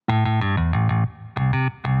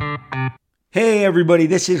Hey everybody,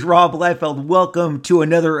 this is Rob Liefeld. Welcome to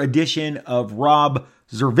another edition of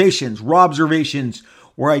Robservations,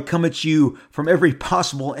 where I come at you from every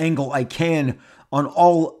possible angle I can on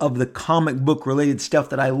all of the comic book related stuff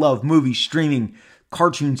that I love: movies, streaming,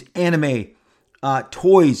 cartoons, anime,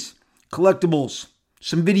 toys, collectibles,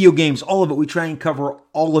 some video games, all of it. We try and cover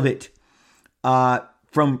all of it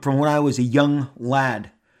from when I was a young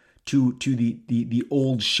lad to the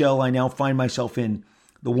old shell I now find myself in.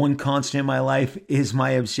 The one constant in my life is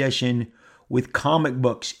my obsession with comic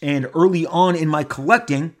books. And early on in my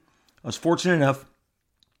collecting, I was fortunate enough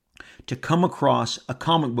to come across a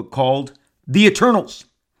comic book called The Eternals.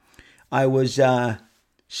 I was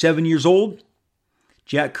 7 years old.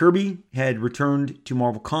 Jack Kirby had returned to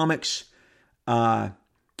Marvel Comics.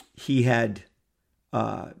 He had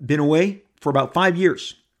been away for about 5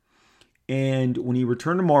 years. And when he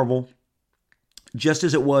returned to Marvel, just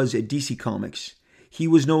as it was at DC Comics, he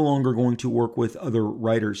was no longer going to work with other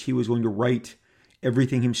writers. He was going to write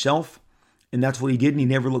everything himself, and that's what he did, and he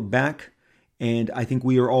never looked back. And I think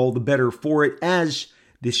we are all the better for it, as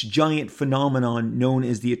this giant phenomenon known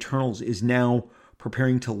as the Eternals is now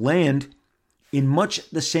preparing to land in much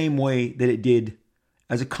the same way that it did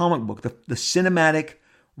as a comic book. The cinematic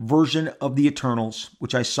version of the Eternals,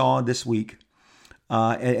 which I saw this week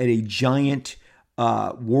at a giant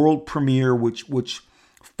world premiere, which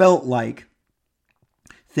felt like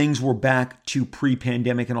things were back to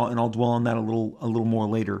pre-pandemic, and I'll dwell on that a little more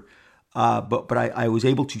later. But I was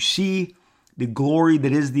able to see the glory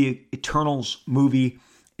that is the Eternals movie,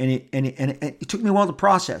 and it took me a while to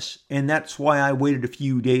process, and that's why I waited a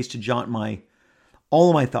few days to jot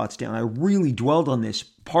all of my thoughts down. I really dwelled on this.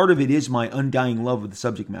 Part of it is my undying love of the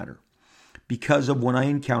subject matter, because of when I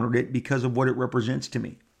encountered it, because of what it represents to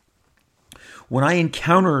me. When I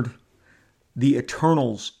encountered the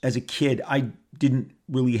Eternals as a kid, I didn't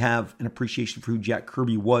really have an appreciation for who Jack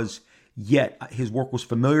Kirby was yet. His work was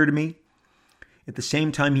familiar to me. At the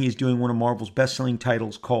same time, he is doing one of Marvel's best-selling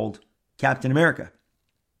titles called Captain America.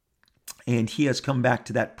 And he has come back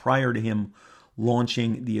to that prior to him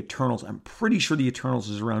launching the Eternals. I'm pretty sure the Eternals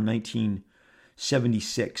is around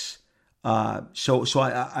 1976. So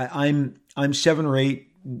I'm 7 or 8,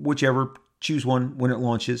 whichever, choose one when it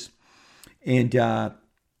launches. And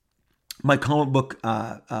my comic book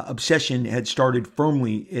obsession had started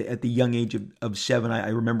firmly at the young age of 7. I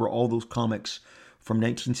remember all those comics from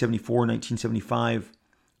 1974, 1975,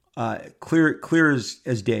 clear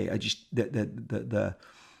as day. I just the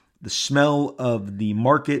smell of the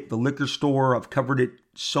market, the liquor store. I've covered it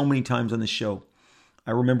so many times on this show.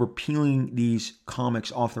 I remember peeling these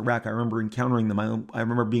comics off the rack. I remember encountering them. I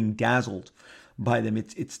remember being dazzled by them.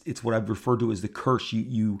 It's what I've referred to as the curse.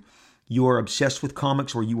 You are obsessed with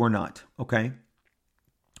comics or you are not, okay?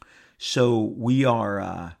 So we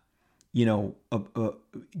are,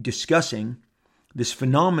 discussing this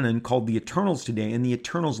phenomenon called the Eternals today. And the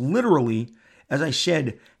Eternals literally, as I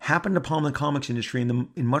said, happened upon the comics industry in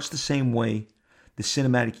much the same way the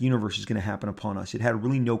cinematic universe is going to happen upon us. It had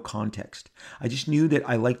really no context. I just knew that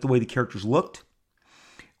I liked the way the characters looked.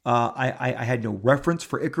 I had no reference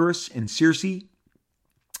for Icarus and Circe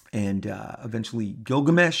and eventually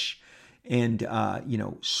Gilgamesh. And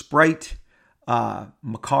Sprite,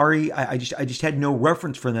 Makari, I just had no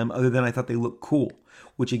reference for them other than I thought they looked cool,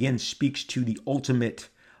 which again speaks to the ultimate,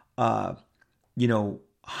 highlight,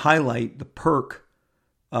 the perk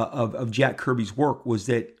of Jack Kirby's work was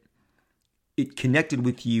that it connected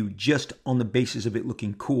with you just on the basis of it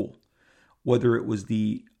looking cool, whether it was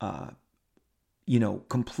the,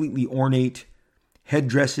 completely ornate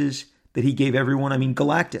headdresses that he gave everyone. I mean,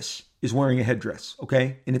 Galactus is wearing a headdress,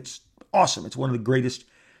 okay, and it's awesome. It's one of the greatest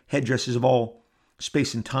headdresses of all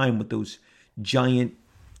space and time, with those giant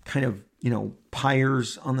kind of,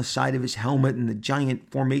 pyres on the side of his helmet, and the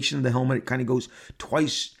giant formation of the helmet. It kind of goes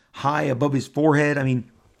twice high above his forehead. I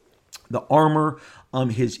mean, the armor,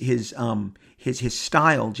 his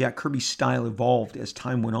style, Jack Kirby's style evolved as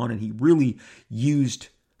time went on, and he really used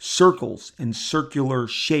circles and circular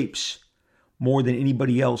shapes more than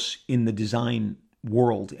anybody else in the design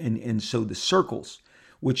world. And so the circles,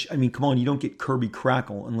 which, I mean, come on, you don't get Kirby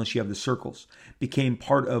Crackle unless you have the circles, became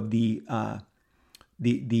part of the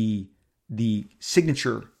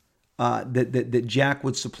signature that Jack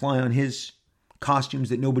would supply on his costumes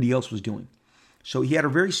that nobody else was doing. So he had a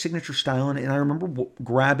very signature style, and I remember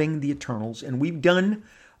grabbing the Eternals, and we've done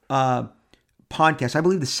podcasts. I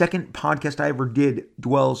believe the second podcast I ever did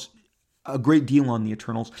dwells a great deal on the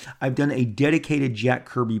Eternals. I've done a dedicated Jack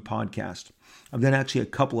Kirby podcast. I've done actually a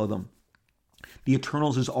couple of them. The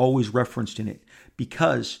Eternals is always referenced in it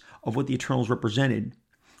because of what the Eternals represented,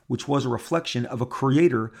 which was a reflection of a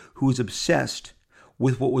creator who was obsessed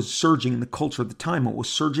with what was surging in the culture at the time. What was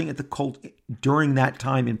surging at the cult during that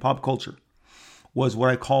time in pop culture was what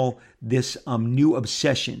I call this new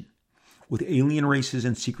obsession with alien races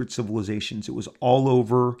and secret civilizations. It was all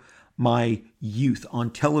over my youth on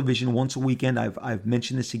television once a weekend. I've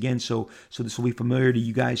mentioned this again, so this will be familiar to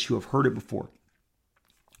you guys who have heard it before.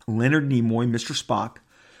 Leonard Nimoy, Mr. Spock,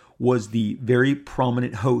 was the very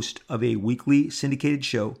prominent host of a weekly syndicated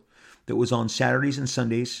show that was on Saturdays and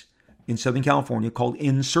Sundays in Southern California called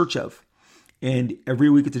In Search Of. And every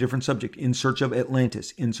week it's a different subject. In search of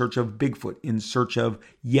Atlantis, in search of Bigfoot, in search of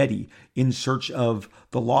Yeti, in search of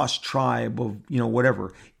the lost tribe of,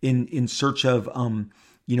 whatever, in search of,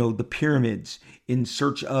 the pyramids, in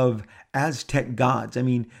search of Aztec gods. I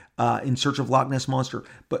mean, in search of Loch Ness Monster.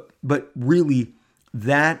 But really,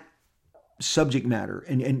 that subject matter,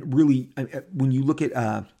 and really, when you look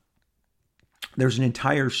at, there's an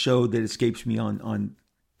entire show that escapes me on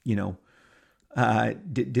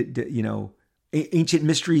Ancient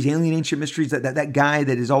Mysteries, Alien Ancient Mysteries, that guy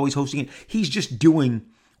that is always hosting it, he's just doing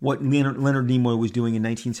what Leonard Nimoy was doing in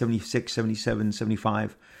 1976, 77,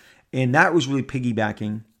 75. And that was really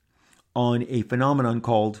piggybacking on a phenomenon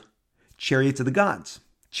called Chariots of the Gods.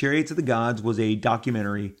 Chariots of the Gods was a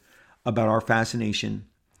documentary about our fascination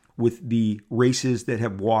with the races that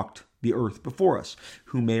have walked the earth before us,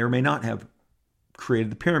 who may or may not have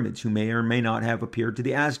created the pyramids, who may or may not have appeared to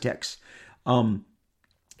the Aztecs.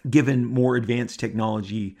 Given more advanced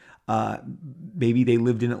technology, maybe they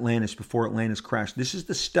lived in Atlantis before Atlantis crashed. This is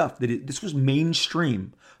the stuff this was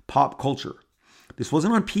mainstream pop culture. This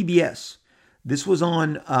wasn't on PBS. This was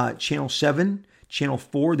on Channel 7, Channel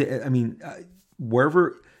 4. Wherever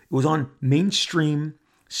it was on mainstream,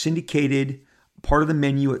 syndicated, part of the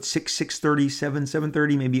menu at 6, 6:30, 7,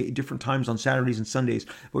 7:30, maybe at different times on Saturdays and Sundays.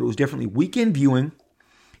 But it was definitely weekend viewing.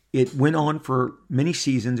 It went on for many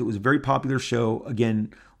seasons. It was a very popular show.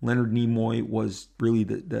 Again, Leonard Nimoy was really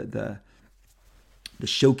the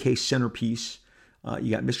showcase centerpiece.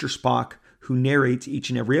 You got Mr. Spock, who narrates each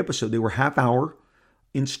and every episode. They were half-hour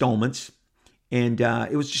installments, and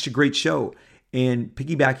it was just a great show. And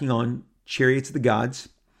piggybacking on Chariots of the Gods,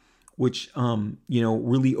 which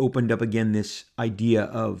really opened up again this idea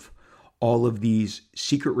of all of these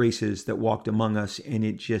secret races that walked among us, and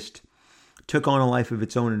it just took on a life of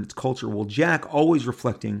its own in its culture. Well, Jack, always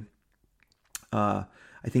reflecting, I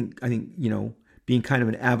think, being kind of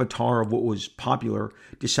an avatar of what was popular,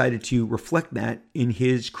 decided to reflect that in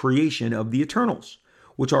his creation of the Eternals,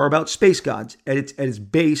 which are about space gods. At its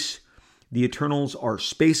base, the Eternals are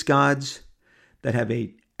space gods that have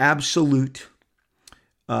a absolute,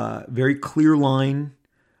 very clear line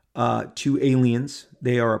to aliens.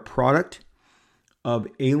 They are a product of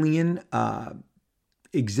alien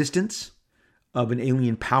existence, of an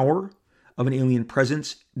alien power, of an alien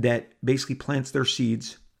presence that basically plants their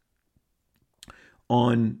seeds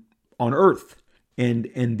on Earth.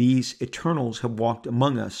 And these Eternals have walked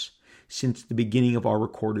among us since the beginning of our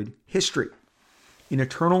recorded history. In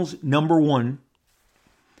Eternals #1,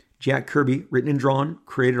 Jack Kirby, written and drawn,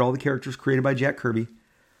 created all the characters created by Jack Kirby.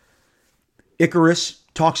 Icarus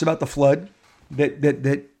talks about the flood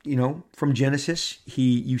that from Genesis.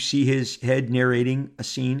 You see his head narrating a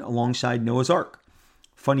scene alongside Noah's Ark.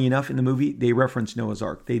 Funny enough, in the movie they reference Noah's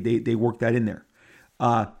Ark. They work that in there.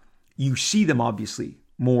 You see them obviously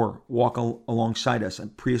more walk alongside us. A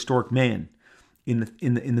prehistoric man in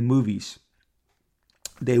the movies.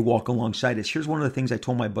 They walk alongside us. Here's one of the things I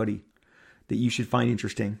told my buddy that you should find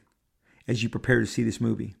interesting as you prepare to see this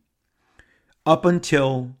movie. Up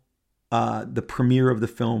until the premiere of the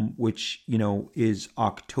film, which is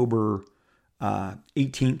October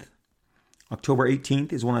 18th. October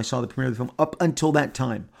 18th is when I saw the premiere of the film. Up until that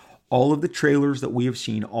time, all of the trailers that we have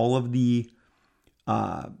seen, all of the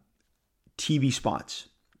TV spots,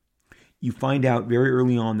 you find out very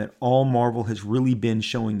early on that all Marvel has really been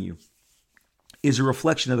showing you is a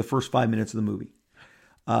reflection of the first 5 minutes of the movie.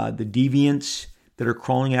 The deviants that are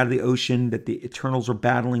crawling out of the ocean, that the Eternals are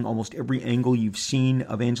battling, almost every angle you've seen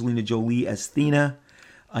of Angelina Jolie as Thena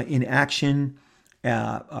in action,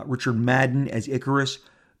 Richard Madden as Icarus.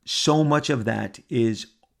 So much of that is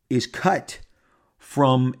cut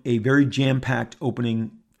from a very jam-packed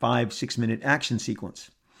opening 5-6 minute action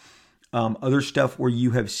sequence. Other stuff where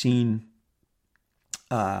you have seen,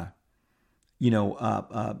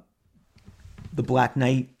 the Black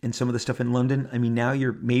Knight and some of the stuff in London. I mean, now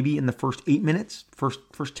you're maybe in the first 8 minutes, first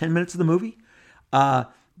 10 minutes of the movie.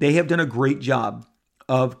 They have done a great job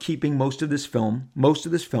of keeping most of this film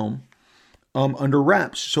under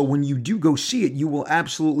wraps. So when you do go see it, you will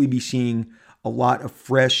absolutely be seeing a lot of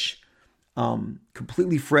fresh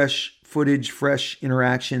Completely fresh footage, fresh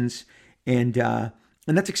interactions, and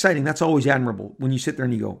that's exciting. That's always admirable when you sit there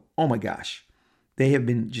and you go, "Oh my gosh, they have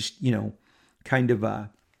been just kind of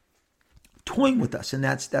toying with us," and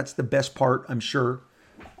that's the best part, I'm sure,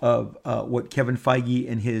 of what Kevin Feige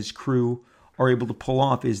and his crew are able to pull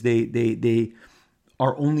off. Is they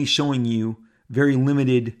are only showing you very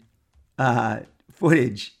limited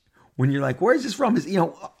footage. When you're like, "Where is this from?"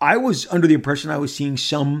 I was under the impression I was seeing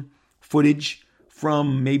some footage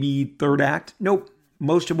from maybe third act. Nope.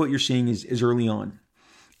 Most of what you're seeing is early on.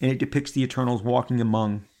 And it depicts the Eternals walking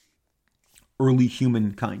among early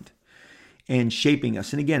humankind and shaping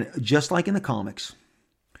us. And again, just like in the comics,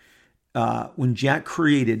 when Jack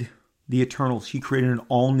created the Eternals, he created an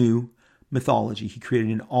all-new mythology. He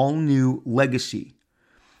created an all-new legacy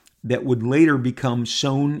that would later become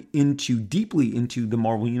sewn deeply into the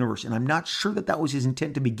Marvel Universe. And I'm not sure that was his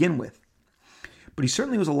intent to begin with. But he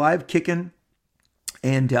certainly was alive, kicking,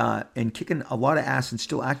 and kicking a lot of ass and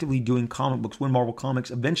still actively doing comic books when Marvel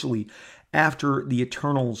Comics eventually, after the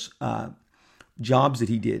Eternals jobs that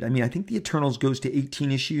he did. I mean, I think the Eternals goes to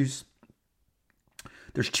 18 issues.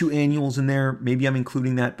 There's 2 annuals in there. Maybe I'm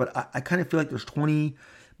including that, but I kind of feel like there's 20,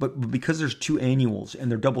 but because there's 2 annuals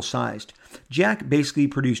and they're double-sized, Jack basically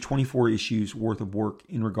produced 24 issues worth of work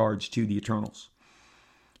in regards to the Eternals.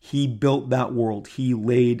 He built that world. He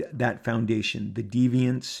laid that foundation. The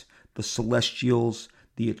Deviants, the Celestials,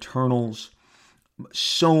 the Eternals,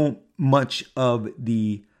 so much of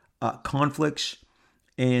the conflicts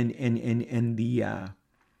and the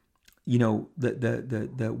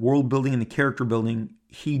the world building and the character building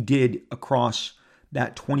he did across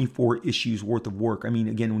that 24 issues worth of work. I mean,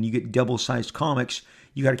 again, when you get double-sized comics,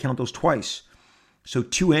 you got to count those twice. So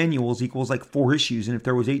 2 annuals equals like 4 issues. And if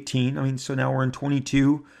there was 18, I mean, so now we're in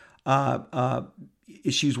 22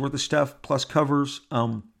 issues worth of stuff plus covers.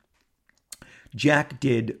 Jack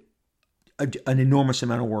did an enormous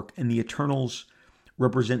amount of work, and the Eternals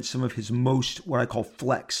represent some of his most, what I call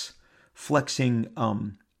flexing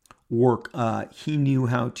work. He knew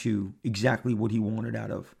how to exactly what he wanted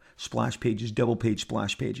out of splash pages, double page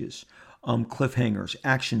splash pages, cliffhangers,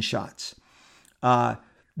 action shots.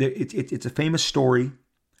 It's a famous story.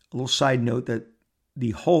 A little side note that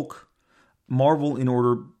the Hulk, Marvel,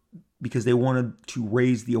 because they wanted to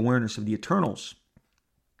raise the awareness of the Eternals,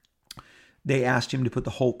 they asked him to put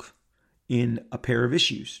the Hulk in a pair of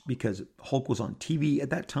issues because Hulk was on TV at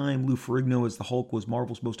that time. Lou Ferrigno as the Hulk was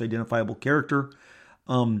Marvel's most identifiable character.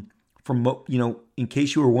 In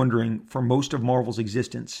case you were wondering, for most of Marvel's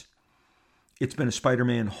existence, it's been a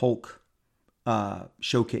Spider-Man Hulk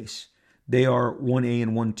showcase. They are 1A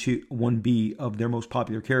and 1B of their most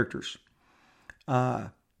popular characters.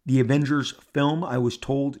 The Avengers film, I was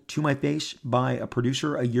told to my face by a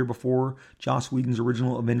producer a year before Joss Whedon's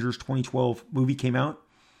original Avengers 2012 movie came out.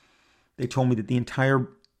 They told me that the entire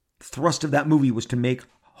thrust of that movie was to make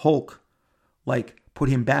Hulk, put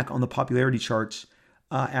him back on the popularity charts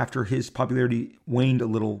after his popularity waned a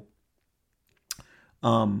little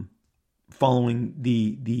following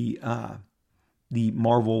the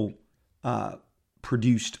Marvel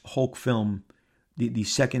produced Hulk film, the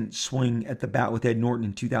second swing at the bat with Ed Norton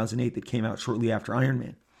in 2008 that came out shortly after Iron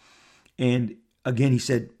Man. And again, he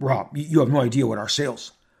said, "Rob, you have no idea what our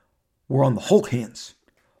sales. We're on the Hulk hands.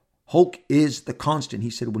 Hulk is the constant."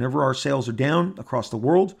 He said, "Whenever our sales are down across the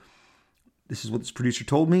world," this is what this producer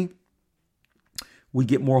told me, "we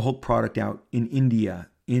get more Hulk product out in India,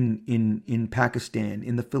 in Pakistan,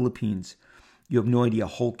 in the Philippines. You have no idea.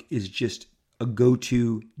 Hulk is just a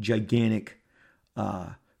go-to gigantic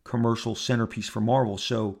commercial centerpiece for Marvel."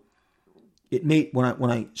 So it made,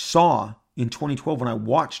 when I saw in 2012, when I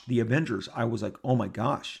watched the Avengers, I was like, oh my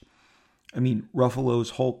gosh. I mean,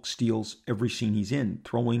 Ruffalo's Hulk steals every scene he's in,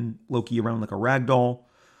 throwing Loki around like a rag doll,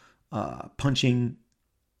 punching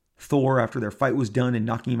Thor after their fight was done and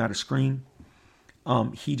knocking him out of screen.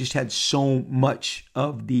 He just had so much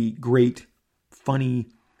of the great, funny,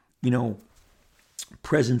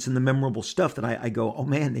 presence and the memorable stuff that I go, oh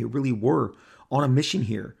man, they really were on a mission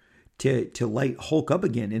here to light Hulk up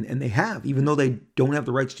again. And they have, even though they don't have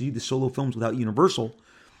the rights to do the solo films without Universal.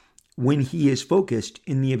 When he is focused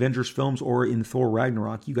in the Avengers films or in Thor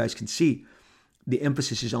Ragnarok, you guys can see the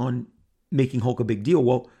emphasis is on making Hulk a big deal.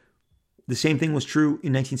 Well, the same thing was true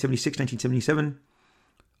in 1976, 1977.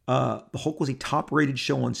 The Hulk was a top-rated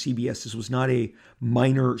show on CBS. This was not a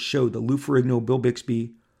minor show. The Lou Ferrigno, Bill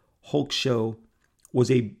Bixby Hulk show was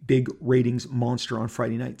a big ratings monster on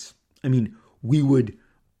Friday nights. I mean,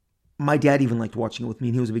 my dad even liked watching it with me,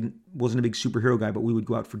 and he wasn't a big superhero guy, but we would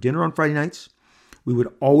go out for dinner on Friday nights. We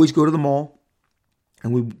would always go to the mall,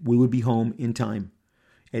 and we would be home in time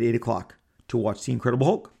at 8 o'clock to watch The Incredible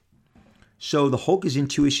Hulk. So the Hulk is in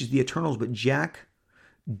 2 issues of the Eternals, but Jack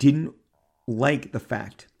didn't like the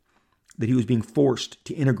fact that he was being forced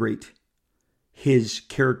to integrate his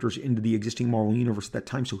characters into the existing Marvel Universe at that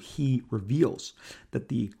time. So he reveals that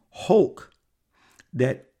the Hulk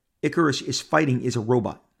that Icarus is fighting is a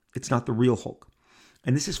robot. It's not the real Hulk.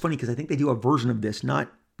 And this is funny because I think they do a version of this. I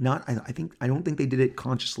don't think they did it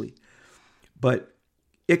consciously. But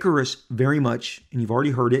Icarus very much, and you've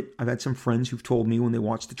already heard it. I've had some friends who've told me when they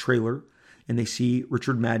watch the trailer and they see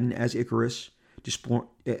Richard Madden as Icarus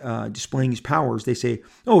displaying his powers, they say,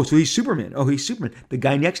 "Oh, so he's Superman. Oh, he's Superman." The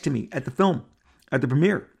guy next to me at the film, at the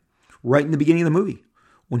premiere, right in the beginning of the movie,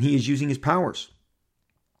 when he is using his powers,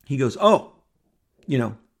 he goes, "Oh,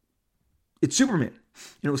 it's Superman."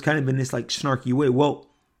 And it was kind of in this like snarky way. Well,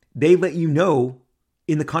 they let you know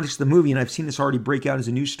in the context of the movie, and I've seen this already break out as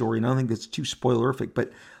a news story, and I don't think that's too spoilerific,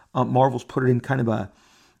 but Marvel's put it in kind of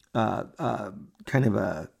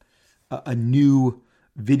a new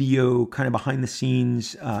video, kind of behind the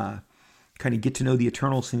scenes, kind of get to know the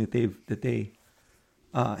Eternals thing that they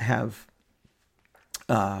have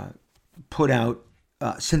put out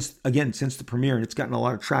since the premiere, and it's gotten a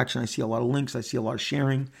lot of traction. I see a lot of links, I see a lot of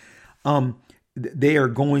sharing. They are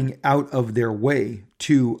going out of their way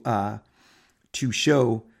to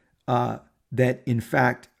show that in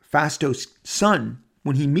fact Phastos' son,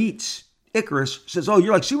 when he meets Icarus, says, "Oh,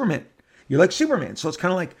 you're like Superman. You're like Superman." So it's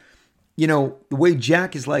kind of like, the way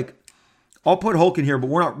Jack is like, "I'll put Hulk in here, but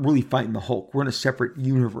we're not really fighting the Hulk. We're in a separate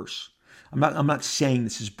universe. I'm not saying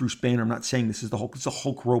this is Bruce Banner. I'm not saying this is the Hulk. It's a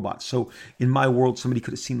Hulk robot." So in my world, somebody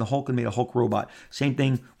could have seen the Hulk and made a Hulk robot. Same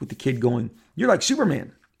thing with the kid going, "You're like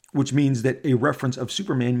Superman," which means that a reference of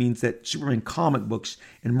Superman means that Superman comic books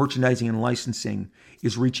and merchandising and licensing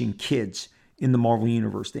is reaching kids in the Marvel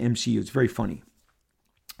Universe, the MCU. It's very funny.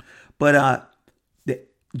 But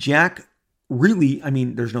Jack really,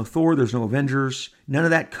 there's no Thor, there's no Avengers. None of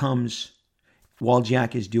that comes while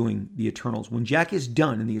Jack is doing the Eternals. When Jack is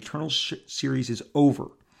done and the Eternals series is over,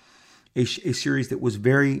 a series that was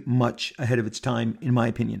very much ahead of its time, in my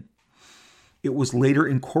opinion, it was later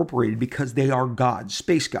incorporated because they are gods,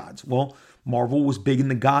 space gods. Well, Marvel was big in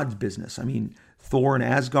the gods business. Thor and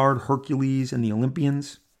Asgard, Hercules and the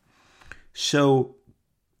Olympians. So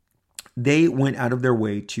they went out of their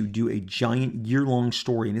way to do a giant year-long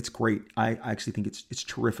story, and it's great. I actually think it's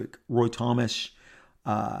terrific. Roy Thomas,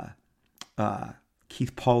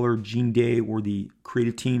 Keith Pollard, Gene Day were the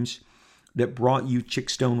creative teams that brought you. Chick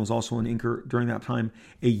Stone was also an inker during that time.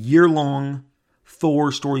 A year-long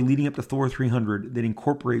Thor story leading up to Thor 300 that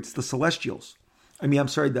incorporates the Celestials.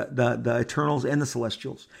 The Eternals and the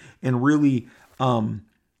Celestials, and really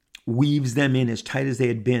weaves them in as tight as they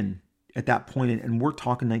had been at that point. And we're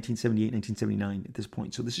talking 1978, 1979 at this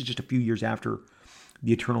point. So this is just a few years after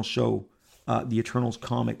the Eternals show, the Eternals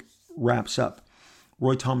comic wraps up.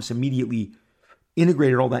 Roy Thomas immediately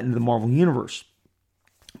integrated all that into the Marvel Universe.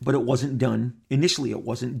 But it wasn't done initially. It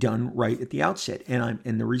wasn't done right at the outset.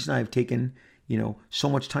 And the reason I've taken so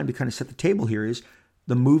much time to kind of set the table here is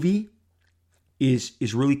the movie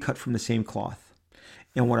is really cut from the same cloth.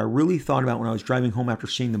 And what I really thought about when I was driving home after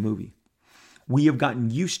seeing the movie, we have gotten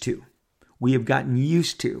used to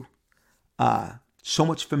so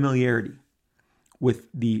much familiarity with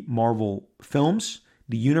the Marvel films,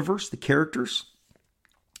 the universe, the characters,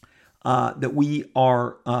 that we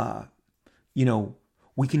are,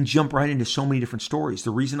 we can jump right into so many different stories.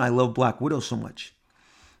 The reason I love Black Widow so much,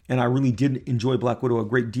 and I really did enjoy Black Widow a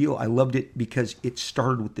great deal, I loved it because it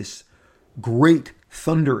started with this great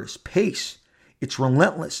thunderous pace. It's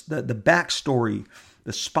relentless. The backstory,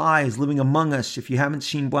 the spies living among us. If you haven't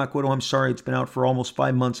seen Black Widow, I'm sorry, it's been out for almost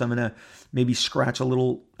 5 months. I'm going to maybe scratch a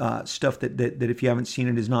little stuff that if you haven't seen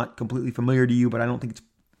it is not completely familiar to you, but I don't think it's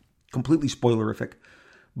completely spoilerific.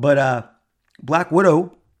 But Black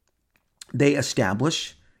Widow, they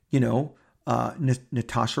establish,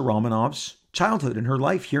 Natasha Romanoff's childhood and her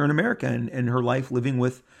life here in America, and her life living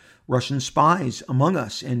with Russian spies among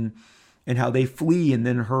us, and how they flee, and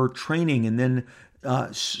then her training, and then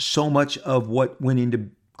so much of what went into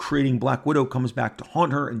creating Black Widow comes back to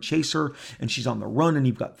haunt her and chase her, and she's on the run, and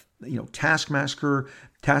you've got Taskmaster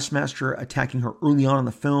attacking her early on in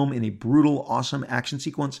the film in a brutal, awesome action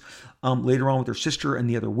sequence, later on with her sister and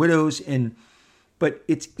the other widows. But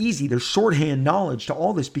it's easy. There's shorthand knowledge to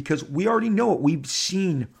all this because we already know it. We've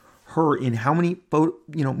seen her in how many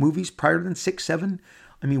movies prior than 6, 7?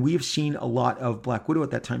 We have seen a lot of Black Widow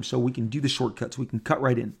at that time, so we can do the shortcuts. We can cut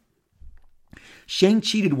right in.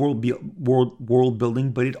 Shang-Chi did world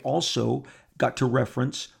building, but it also got to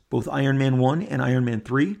reference both Iron Man 1 and Iron Man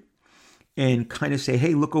 3 and kind of say,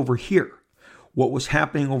 hey, look over here. what was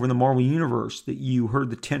happening over in the Marvel Universe, that you heard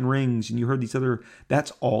the 10 Rings and you heard these other,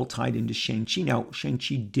 that's all tied into Shang-Chi. Now,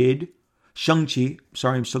 Shang-Chi,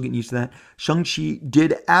 sorry, I'm still getting used to that. Shang-Chi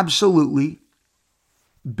did absolutely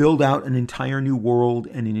build out an entire new world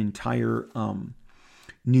and an entire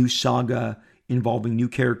new saga involving new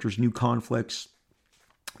characters, new conflicts.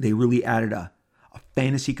 They really added a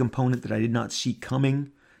fantasy component that I did not see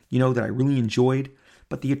coming, that I really enjoyed.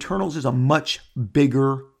 But the Eternals is a much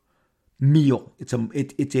bigger meal. It's a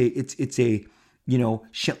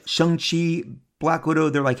Shang-Chi, Black Widow,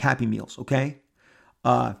 they're like Happy Meals, okay?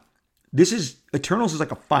 Eternals is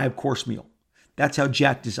like a 5-course meal. That's how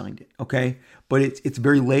Jack designed it, okay? But it's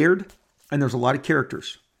very layered, and there's a lot of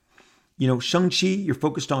characters. Shang-Chi, you're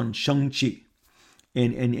focused on Shang-Chi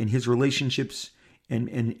and his relationships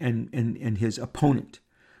and his opponent.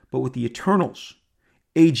 But with the Eternals,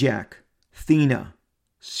 Ajak, Thena,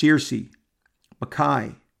 Circe,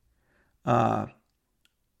 Makai,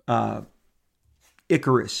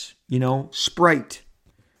 Icarus, Sprite,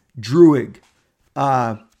 Druig,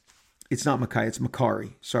 it's not Makai, it's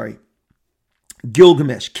Makari, sorry.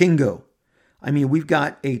 Gilgamesh, Kingo. I mean, we've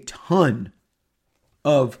got a ton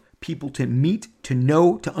of people to meet, to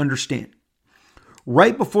know, to understand.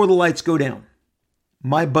 Right before the lights go down,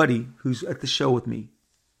 my buddy, who's at the show with me,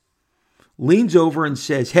 leans over and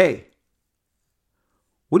says, "Hey,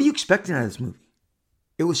 what are you expecting out of this movie?"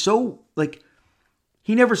 It was so,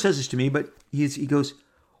 he never says this to me, but he goes,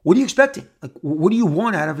 "What are you expecting? What do you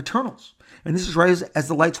want out of Eternals?" And this is right as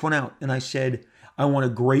the lights went out. And I said, "I want a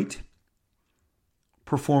great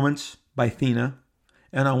performance by Thena,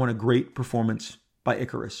 and I want a great performance by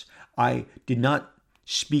Icarus." I did not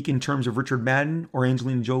speak in terms of Richard Madden or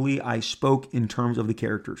Angelina Jolie. I spoke in terms of the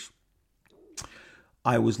characters.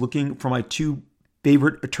 I was looking for my 2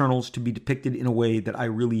 favorite Eternals to be depicted in a way that I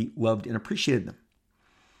really loved and appreciated them.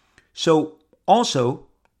 So also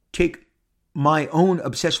take my own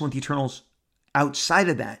obsession with the Eternals outside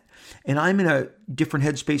of that. And I'm in a different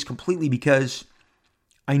headspace completely because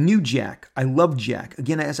I knew Jack. I loved Jack.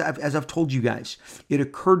 Again, as I've told you guys, it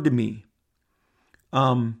occurred to me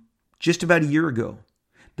just about a year ago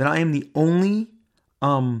that I am the only,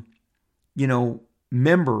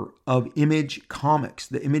 member of Image Comics,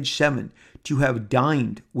 the Image 7, to have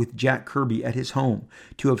dined with Jack Kirby at his home,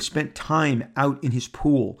 to have spent time out in his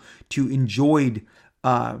pool, to enjoyed,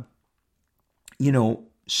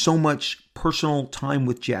 so much personal time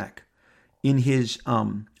with Jack in his,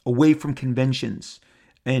 away from conventions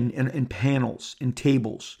and panels and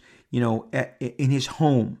tables, in his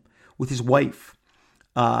home with his wife,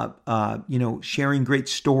 sharing great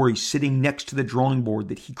stories, sitting next to the drawing board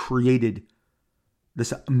that he created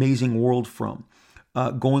this amazing world from,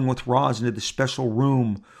 going with Roz into the special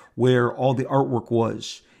room where all the artwork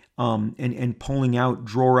was, and pulling out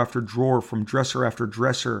drawer after drawer from dresser after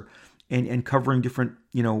dresser and covering different,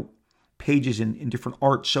 pages in different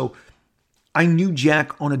art. So I knew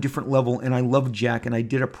Jack on a different level, and I loved Jack, and I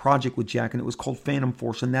did a project with Jack, and it was called Phantom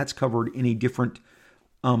Force, and that's covered in a different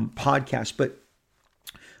podcast. But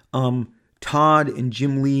Todd and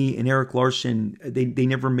Jim Lee and Eric Larson, they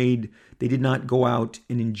did not go out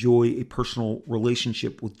and enjoy a personal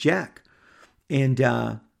relationship with Jack. And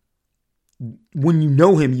when you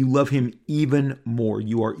know him, you love him even more.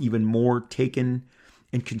 You are even more taken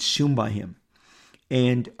and consumed by him.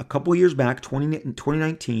 And a couple of years back,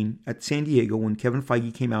 2019, at San Diego, when Kevin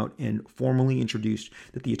Feige came out and formally introduced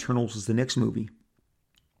that the Eternals was the next movie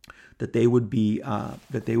that they would be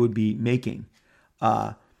making,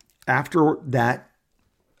 after that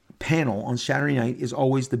panel on Saturday night is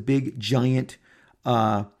always the big giant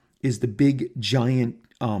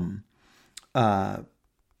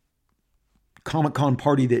Comic-Con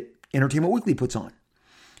party that Entertainment Weekly puts on.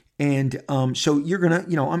 And so you're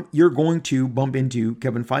going to bump into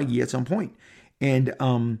Kevin Feige at some point. And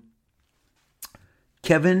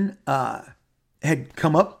Kevin had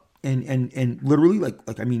come up and literally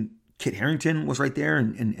Kit Harington was right there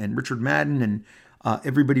and Richard Madden and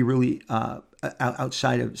everybody really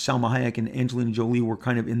outside of Salma Hayek and Angelina Jolie were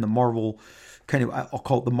kind of in the Marvel I'll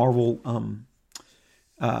call it the Marvel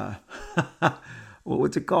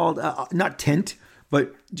what's it called? Not tent,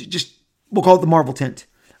 but just we'll call it the Marvel tent.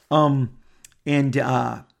 And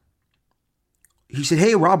he said,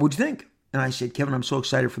 "Hey, Rob, what'd you think?" And I said, "Kevin, I'm so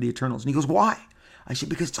excited for the Eternals." And he goes, "Why?" I said,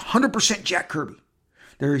 "Because it's 100% Jack Kirby.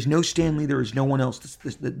 There is no Stan Lee. There is no one else.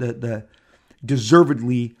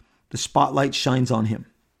 Deservedly, the spotlight shines on him."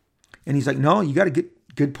 And he's like, "No, you got a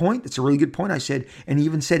good point. That's a really good point." I said, and he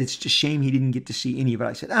even said, "It's just a shame he didn't get to see any of it."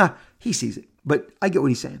 I said, he sees it. But I get what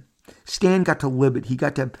he's saying. Stan got to live it. He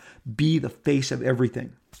got to be the face of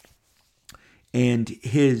everything. and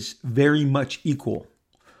his very much equal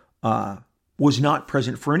was not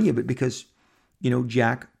present for any of it because,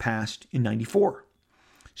 Jack passed in 94.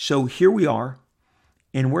 So here we are,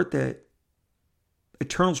 and we're at the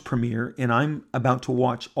Eternals premiere, and I'm about to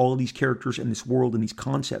watch all of these characters and this world and these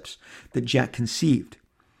concepts that Jack conceived,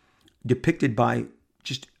 depicted by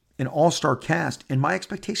just an all-star cast, and my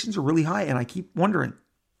expectations are really high, and I keep wondering,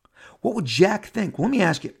 what would Jack think? Well, let me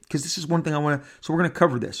ask you, because this is one thing I want to, so we're going to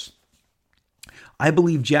cover this. I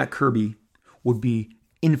believe Jack Kirby would be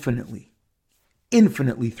infinitely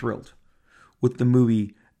thrilled with the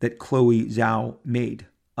movie that Chloe Zhao made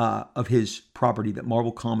of his property that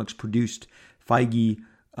Marvel Comics produced, Feige,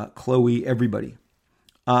 Chloe, everybody.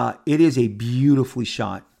 It is a beautifully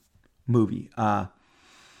shot movie.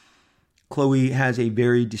 Chloe has a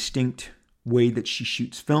very distinct way that she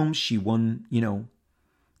shoots films. She won,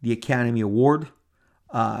 the Academy Award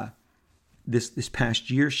this past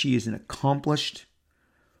year. She is an accomplished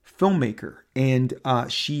filmmaker, and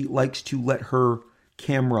she likes to let her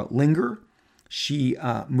camera linger. She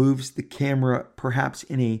moves the camera perhaps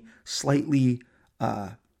in a slightly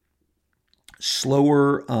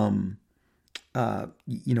slower, at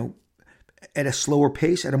a slower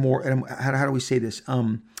pace, at a more, how do we say this?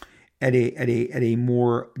 At a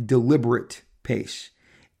more deliberate pace.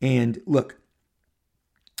 And look,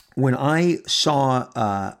 when I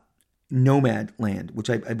saw Nomadland, which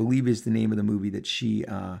I believe is the name of the movie that she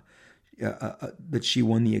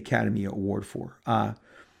won the Academy Award for,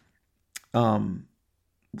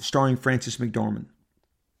 starring Frances McDormand,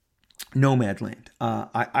 Nomadland.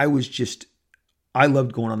 I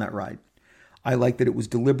loved going on that ride. I liked that it was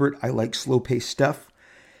deliberate. I like slow-paced stuff.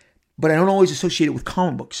 But I don't always associate it with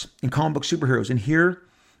comic books and comic book superheroes. And here,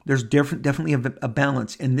 there's definitely a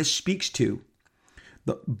balance. And this speaks to,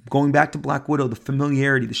 going back to Black Widow, the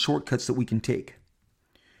familiarity, the shortcuts that we can take.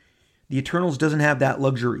 The Eternals doesn't have that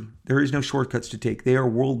luxury. There is no shortcuts to take. They are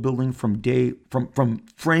world building from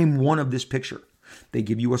frame one of this picture. They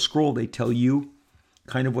give you a scroll. They tell you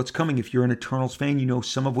kind of what's coming. If you're an Eternals fan, you know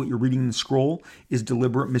some of what you're reading in the scroll is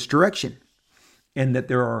deliberate misdirection. And that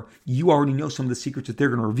you already know some of the secrets that they're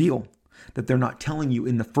going to reveal that they're not telling you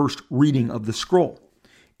in the first reading of the scroll.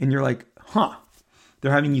 And you're like,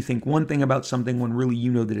 they're having you think one thing about something when really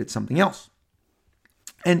you know that it's something else.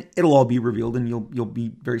 And it'll all be revealed and you'll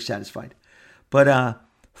be very satisfied. But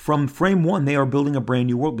from frame one, they are building a brand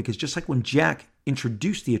new world, because just like when Jack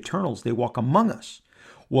introduced the Eternals, they walk among us.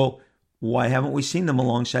 Well, why haven't we seen them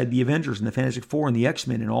alongside the Avengers and the Fantastic Four and the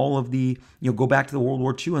X-Men and all of the, go back to the World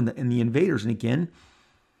War II and the Invaders. And again,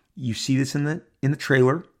 you see this in the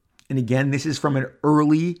trailer. And again, this is from an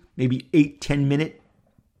early, maybe 8-10 minute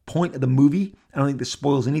point of the movie. I don't think this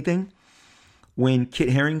spoils anything. When Kit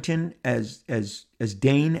Harington as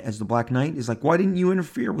Dane, as the Black Knight, is like, why didn't you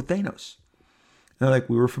interfere with Thanos? And they're like,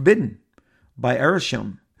 we were forbidden by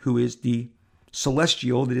Arishem, who is the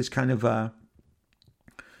Celestial that is kind of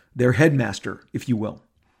their headmaster, if you will,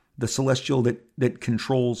 the Celestial that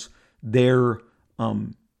controls their,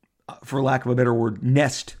 for lack of a better word,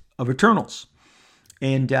 nest of Eternals.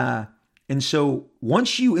 And so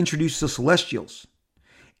once you introduce the Celestials,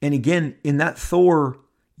 and again, in that Thor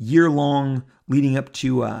year-long leading up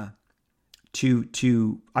to I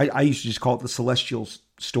used to just call it the Celestials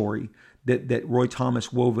story that Roy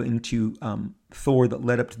Thomas wove into Thor that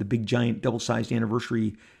led up to the big giant double-sized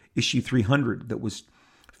anniversary issue 300 that was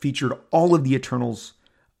featured all of the Eternals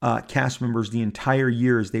cast members the entire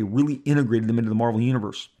year as they really integrated them into the Marvel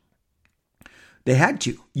Universe. They had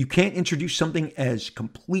to. You can't introduce something as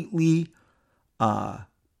completely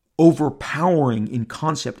overpowering in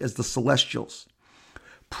concept as the Celestials.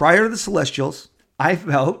 Prior to the Celestials, I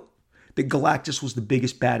felt that Galactus was the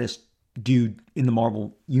biggest, baddest dude in the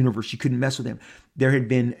Marvel Universe. You couldn't mess with him. There had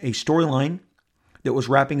been a storyline that was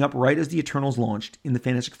wrapping up right as the Eternals launched in the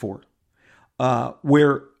Fantastic Four,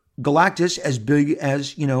 where Galactus, as big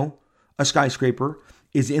as, a skyscraper,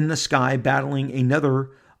 is in the sky battling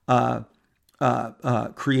another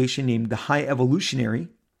creation named the High Evolutionary,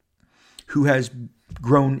 who has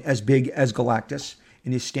grown as big as Galactus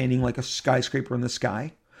and is standing like a skyscraper in the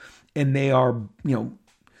sky. And they are,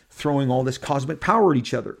 throwing all this cosmic power at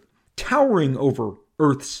each other, towering over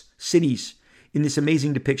Earth's cities in this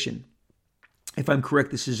amazing depiction. If I'm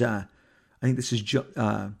correct, this is, I think this is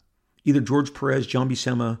either George Perez, John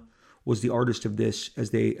Buscema was the artist of this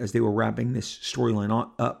as they were wrapping this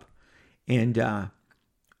storyline up. And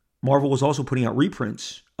Marvel was also putting out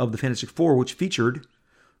reprints of the Fantastic Four, which featured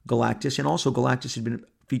Galactus, and also Galactus had been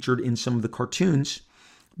featured in some of the cartoons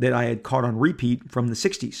that I had caught on repeat from the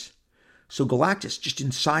 60s. So Galactus, just in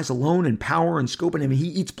size alone and power and scope, and he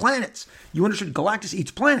eats planets. You understood Galactus eats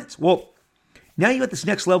planets. Well, Now you got this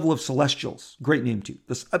next level of Celestials. Great name too.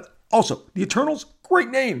 Also, the Eternals, great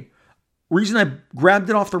name. Reason I grabbed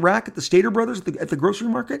it off the rack at the Stater Brothers at the grocery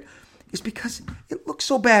market is because it looks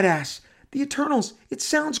so badass. The Eternals, it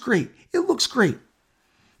sounds great. It looks great.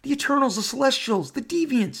 The Eternals, the Celestials, the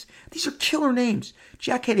Deviants. These are killer names.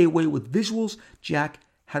 Jack had a way with visuals. Jack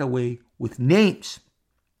had a way with names.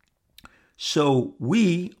 So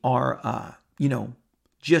we are,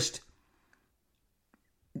 just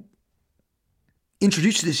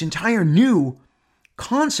introduced to this entire new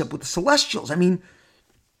concept with the Celestials. I mean,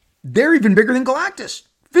 they're even bigger than Galactus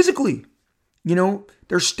physically,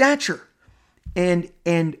 their stature. And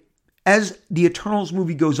as the Eternals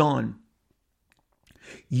movie goes on,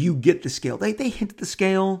 you get the scale. They hint at the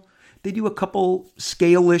scale. They do a couple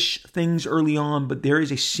scale-ish things early on, but there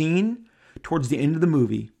is a scene towards the end of the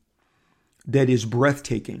movie that is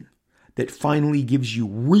breathtaking, that finally gives you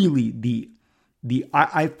really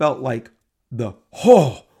I felt like the,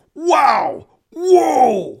 oh, wow,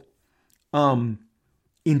 whoa,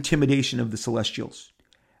 intimidation of the Celestials,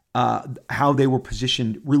 how they were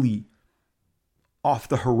positioned really off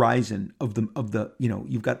the horizon of the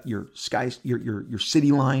you've got your skies, your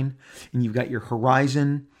city line, and you've got your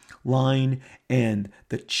horizon line, and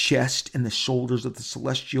the chest and the shoulders of the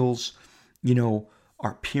Celestials,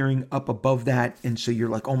 are peering up above that. And so you're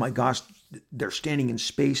like, oh my gosh, they're standing in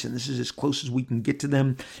space and this is as close as we can get to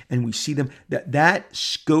them. And we see them. That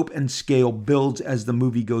scope and scale builds as the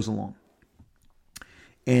movie goes along.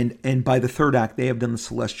 And by the third act, they have done the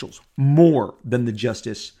Celestials more than the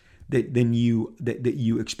justice that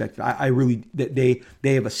you expected. I really, that they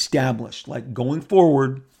have established, like, going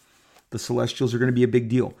forward, the Celestials are going to be a big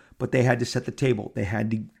deal, but they had to set the table. They had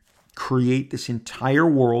to create this entire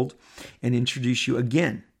world and introduce you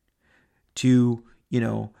again to,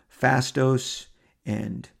 Phastos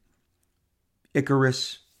and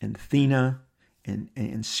Icarus and Athena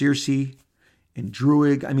and Circe and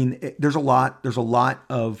Druig. I mean, there's a lot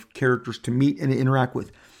of characters to meet and interact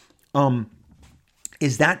with.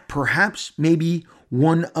 Is that perhaps maybe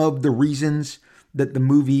one of the reasons that the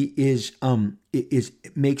movie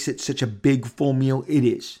it makes it such a big full meal? It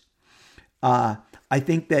is. I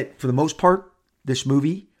think that for the most part, this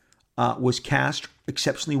movie was cast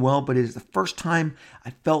exceptionally well, but it is the first time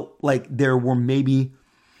I felt like there were maybe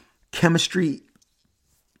chemistry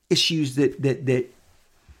issues that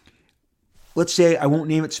let's say, I won't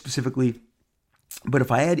name it specifically, but if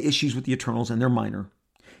I had issues with the Eternals, and they're minor,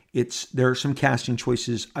 there are some casting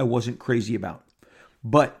choices I wasn't crazy about.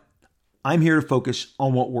 But I'm here to focus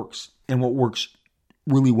on what works, and what works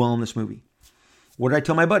really well in this movie. What did I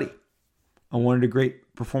tell my buddy? I wanted a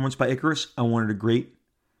great performance by Icarus. I wanted a great,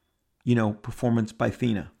 performance by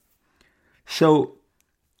Athena. So,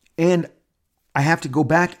 and I have to go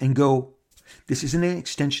back and go, this isn't an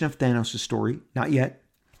extension of Thanos' story. Not yet.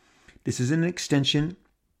 This isn't an extension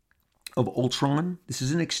of Ultron. This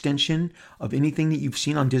is an extension of anything that you've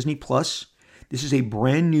seen on Disney Plus. This is a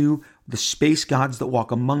brand new, the space gods that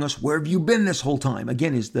walk among us. Where have you been this whole time?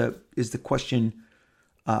 Again, is the question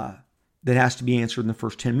that has to be answered in the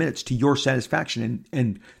first 10 minutes to your satisfaction.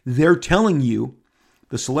 And they're telling you,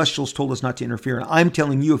 the Celestials told us not to interfere. And I'm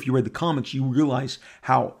telling you, if you read the comics, you realize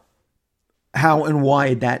how and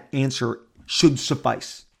why that answer should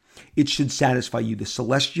suffice. It should satisfy you. The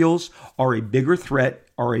Celestials are a bigger threat,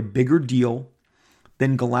 are a bigger deal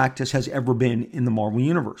than Galactus has ever been in the Marvel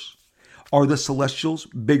Universe. Are the Celestials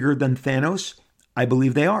bigger than Thanos? I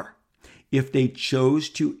believe they are. If they chose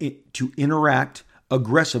to interact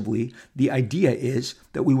aggressively, the idea is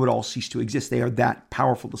that we would all cease to exist. They are that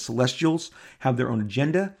powerful. The Celestials have their own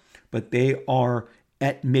agenda, but they are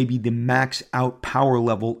at maybe the max out power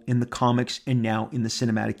level in the comics and now in the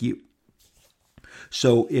cinematic U.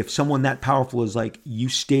 So if someone that powerful is like, you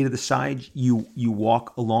stay to the side, you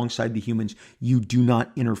walk alongside the humans, you do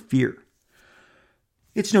not interfere.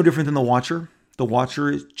 It's no different than the Watcher. The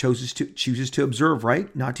Watcher chooses to observe,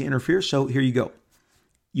 right? Not to interfere. So here you go.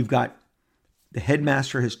 You've got the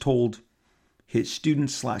headmaster has told his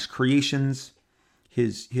students / creations,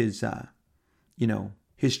 his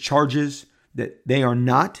charges that they are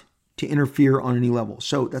not to interfere on any level.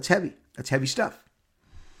 So that's heavy. That's heavy stuff.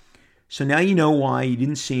 So now you know why you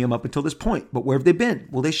didn't see them up until this point. But where have they been?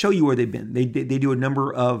 Well, they show you where they've been. They do a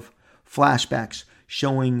number of flashbacks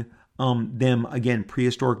showing them, again,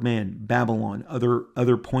 prehistoric man, Babylon,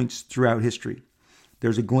 other points throughout history.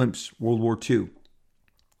 There's a glimpse, World War II.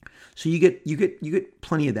 So you get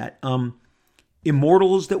plenty of that.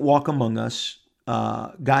 Immortals that walk among us,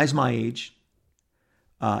 guys my age,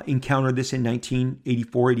 encountered this in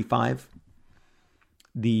 1984-85,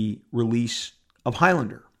 the release of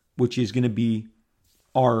Highlander, which is going to be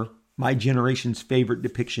our my generation's favorite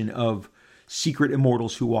depiction of secret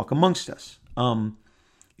immortals who walk amongst us.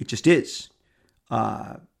 It just is.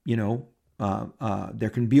 There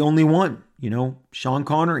can be only one. Sean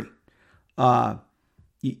Connery, the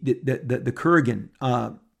Kurgan.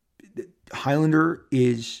 Highlander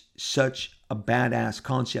is such a badass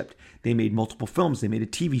concept. They made multiple films. They made a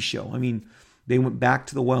TV show. I mean, they went back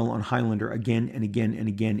to the well on Highlander again and again and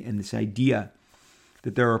again. And this idea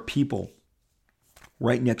that there are people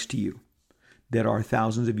right next to you that are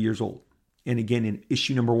thousands of years old. And again, in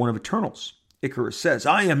issue number 1 of Eternals, Icarus says,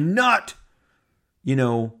 I am not,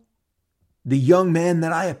 the young man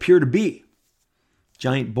that I appear to be.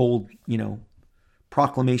 Giant, bold,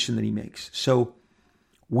 proclamation that he makes. So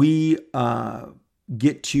we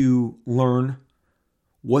get to learn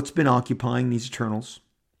what's been occupying these Eternals.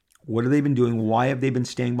 What have they been doing? Why have they been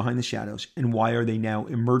staying behind the shadows? And why are they now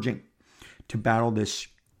emerging to battle this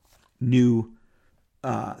new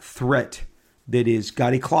threat that is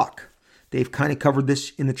Gadi Clock? They've kind of covered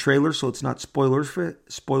this in the trailer, so it's not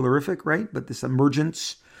spoilerific, right? But this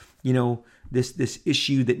emergence, this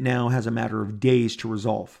issue that now has a matter of days to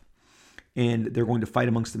resolve. And they're going to fight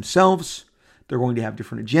amongst themselves. They're going to have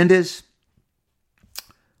different agendas.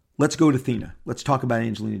 Let's go to Athena. Let's talk about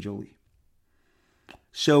Angelina Jolie.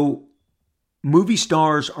 So movie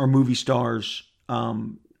stars are movie stars.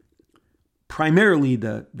 Primarily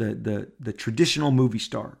the traditional movie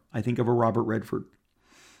star. I think of a Robert Redford.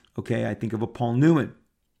 Okay, I think of a Paul Newman.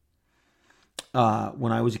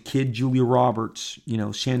 When I was a kid, Julia Roberts,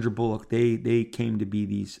 Sandra Bullock, they came to be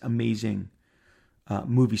these amazing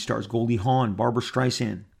movie stars. Goldie Hawn, Barbara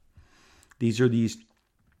Streisand. These are these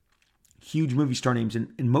huge movie star names.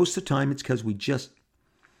 And most of the time it's because we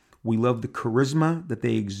love the charisma that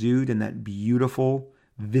they exude and that beautiful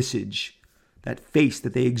visage, that face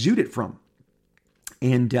that they exude it from.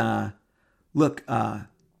 And look,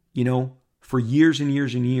 for years and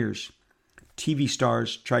years and years, TV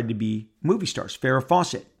stars tried to be movie stars. Farrah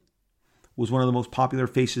Fawcett was one of the most popular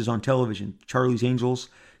faces on television. Charlie's Angels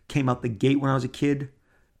came out the gate when I was a kid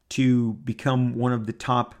to become one of the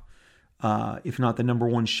top, if not the number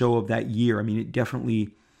one show of that year. I mean, it definitely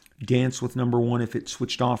danced with number one if it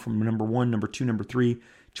switched off from number 1, number 2, number 3.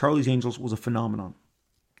 Charlie's Angels was a phenomenon.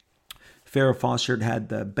 Farrah Fawcett had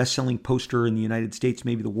the best-selling poster in the United States,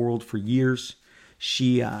 maybe the world, for years.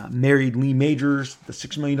 She married Lee Majors, the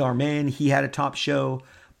 $6 Million Man. He had a top show.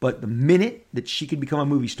 But the minute that she could become a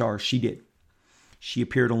movie star, she did. She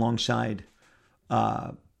appeared alongside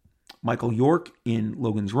Michael York in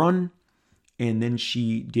Logan's Run. And then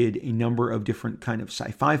she did a number of different kind of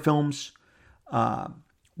sci-fi films.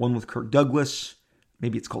 One with Kirk Douglas.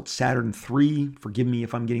 Maybe it's called Saturn III. Forgive me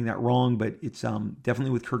if I'm getting that wrong, but it's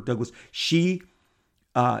definitely with Kirk Douglas. She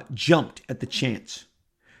jumped at the chance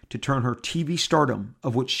to turn her TV stardom,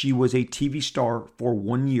 of which she was a TV star for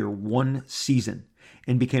 1 year, 1 season,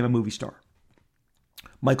 and became a movie star.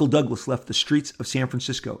 Michael Douglas left the streets of San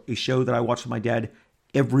Francisco, a show that I watched with my dad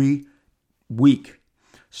every week,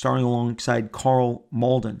 starring alongside Carl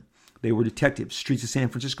Malden. They were detectives. Streets of San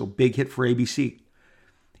Francisco, big hit for ABC.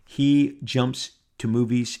 He jumps to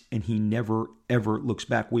movies and he never, ever looks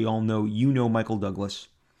back. We all know, Michael Douglas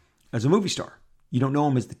as a movie star. You don't know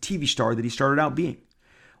him as the TV star that he started out being.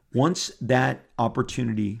 Once that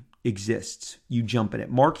opportunity exists, you jump at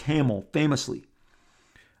it. Mark Hamill, famously,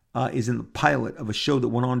 is in the pilot of a show that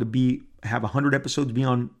went on to have 100 episodes, be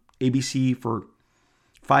on ABC for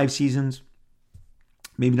 5 seasons.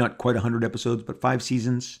 Maybe not quite 100 episodes, but 5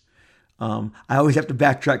 seasons. I always have to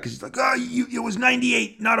backtrack because it's like, it was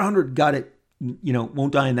 98, not 100. Got it.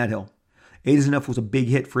 Won't die in that hill. 8 is Enough was a big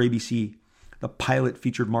hit for ABC. The pilot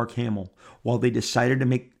featured Mark Hamill. While they decided to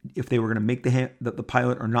make, if they were going to make the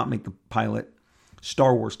pilot or not make the pilot,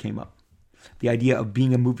 Star Wars came up. The idea of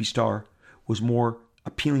being a movie star was more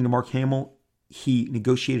appealing to Mark Hamill. He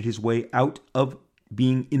negotiated his way out of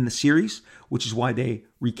being in the series, which is why they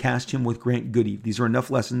recast him with Grant Goody. These are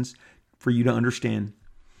enough lessons for you to understand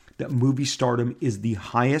that movie stardom is the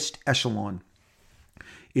highest echelon.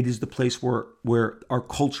 It is the place where our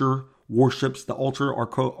culture worships the altar,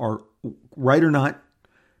 our right or not,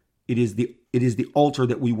 it is the altar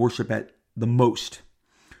that we worship at the most.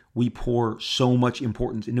 We pour so much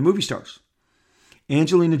importance into movie stars.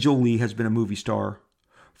 Angelina Jolie has been a movie star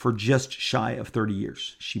for just shy of 30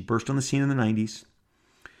 years. She burst on the scene in the 90s,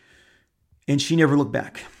 and she never looked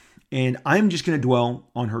back. And I'm just going to dwell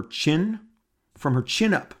on her chin, from her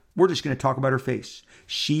chin up. We're just going to talk about her face.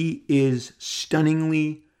 She is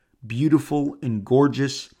stunningly beautiful and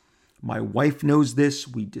gorgeous. My wife knows this.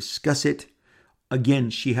 We discuss it. Again,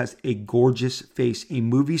 she has a gorgeous face. A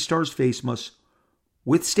movie star's face must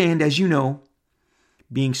withstand, as you know,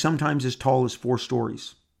 being sometimes as tall as 4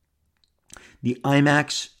 stories. The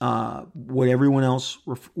IMAX, what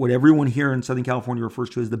everyone here in Southern California refers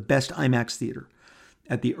to as the best IMAX theater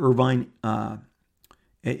at the Irvine, down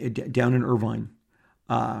in Irvine,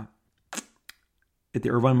 at the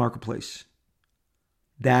Irvine Marketplace.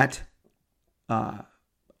 That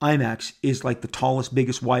IMAX is like the tallest,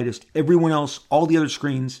 biggest, widest. Everyone else, all the other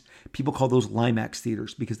screens, people call those Limax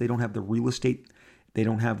theaters because they don't have the real estate. They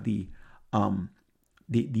don't have the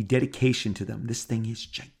dedication to them. This thing is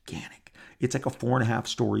gigantic. It's like a 4.5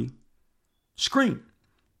 story screen.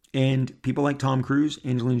 And people like Tom Cruise,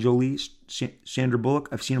 Angelina Jolie, Sandra Bullock,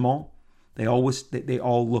 I've seen them all. They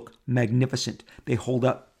all look magnificent. They hold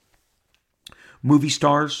up. Movie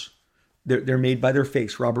stars, they're made by their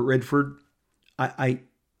face. Robert Redford,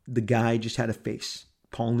 the guy just had a face.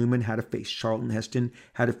 Paul Newman had a face. Charlton Heston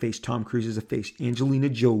had a face. Tom Cruise has a face. Angelina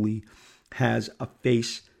Jolie has a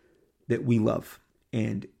face that we love.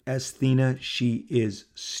 And as Thena, she is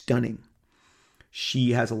stunning.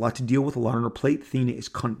 She has a lot to deal with, a lot on her plate. Thena is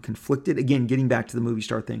conflicted. Again, getting back to the movie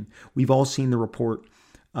star thing. We've all seen the report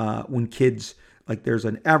when kids, like there's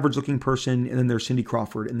an average looking person and then there's Cindy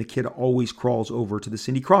Crawford, and the kid always crawls over to the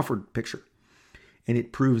Cindy Crawford picture. And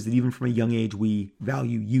it proves that even from a young age, we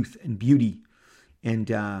value youth and beauty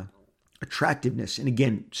and attractiveness. And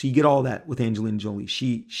again, so you get all that with Angelina Jolie.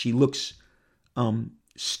 She looks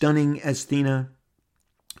stunning as Thena.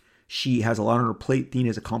 She has a lot on her plate. Thena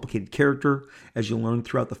is a complicated character, as you'll learn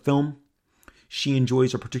throughout the film. She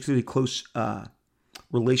enjoys a particularly close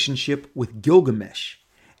relationship with Gilgamesh.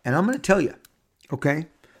 And I'm going to tell you, okay,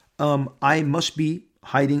 I must be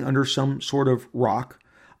hiding under some sort of rock.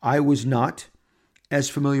 I was not as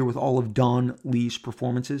familiar with all of Don Lee's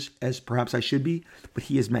performances as perhaps I should be, but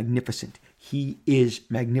he is magnificent. He is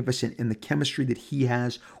magnificent, and the chemistry that he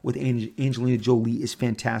has with Angelina Jolie is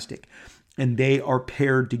fantastic. And they are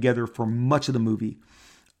paired together for much of the movie.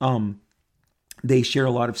 They share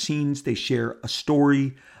a lot of scenes. They share a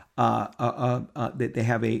story. That they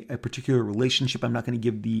have a particular relationship. I'm not going to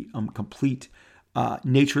give the complete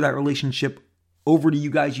nature of that relationship over to you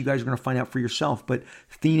guys. You guys are going to find out for yourself. But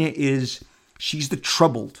Thena she's the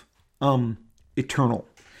troubled Eternal.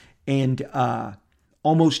 And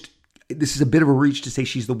almost, this is a bit of a reach to say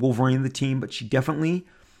she's the Wolverine of the team, but she definitely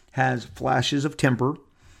has flashes of temper.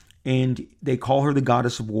 And they call her the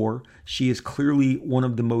goddess of war. She is clearly one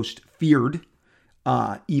of the most feared.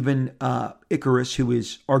 Even Ikaris, who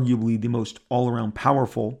is arguably the most all-around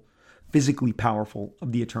powerful, physically powerful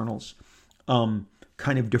of the Eternals,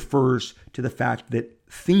 kind of defers to the fact that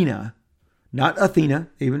Thena, not Athena,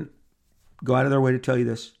 they even go out of their way to tell you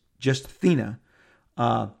this, just Thena,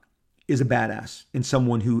 is a badass and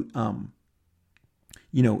someone who,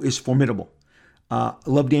 is formidable. I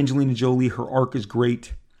loved Angelina Jolie. Her arc is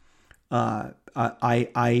great. I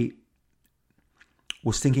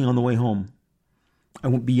was thinking on the way home, I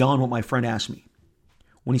went beyond what my friend asked me.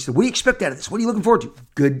 When he said, what do you expect out of this? What are you looking forward to?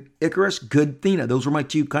 Good Ikaris, good Thena. Those were my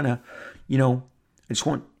two kind of, I just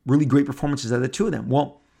want really great performances out of the two of them.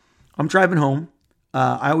 Well, I'm driving home.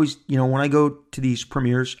 I always, when I go to these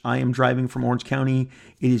premieres, I am driving from Orange County.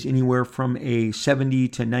 It is anywhere from a 70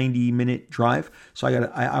 to 90 minute drive. So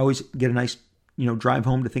I always get a nice, drive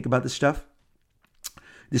home to think about this stuff.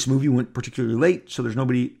 This movie went particularly late, so there's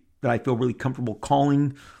nobody that I feel really comfortable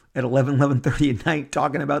calling at 11:30 at night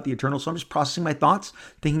talking about the Eternal. So I'm just processing my thoughts,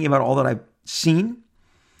 thinking about all that I've seen.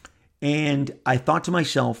 And I thought to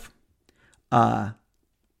myself, why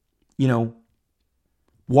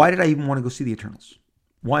did I even want to go see the Eternals?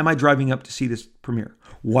 Why am I driving up to see this premiere?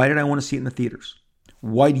 Why did I want to see it in the theaters?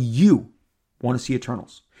 Why do you want to see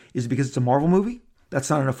Eternals? Is it because it's a Marvel movie? That's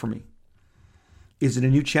not enough for me. Is it a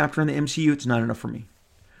new chapter in the MCU? It's not enough for me.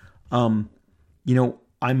 I'm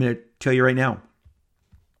going to tell you right now,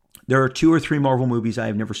 there are 2 or 3 Marvel movies I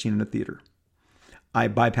have never seen in a theater. I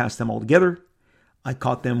bypassed them altogether. I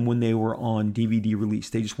caught them when they were on DVD release.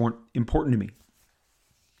 They just weren't important to me.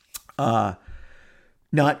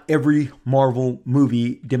 Not every Marvel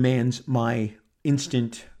movie demands my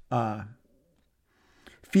instant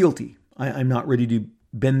fealty. I'm not ready to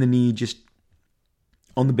bend the knee just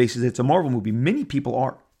on the basis that it's a Marvel movie. Many people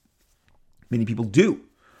are. Many people do.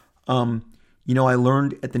 I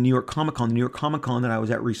learned at the New York Comic Con that I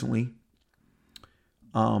was at recently.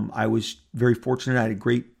 I was very fortunate. I had a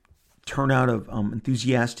great turnout of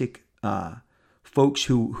enthusiastic folks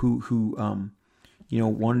who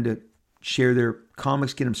wanted to share their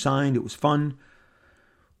comics, get them signed. It was fun.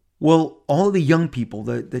 Well, all of the young people,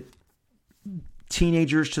 the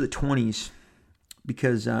teenagers to the 20s,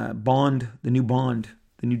 because the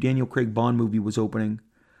new Daniel Craig Bond movie was opening.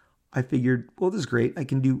 I figured, well, this is great. I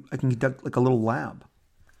can conduct like a little lab.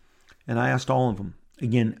 And I asked all of them,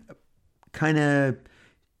 again, kind of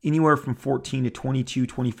anywhere from 14 to 22,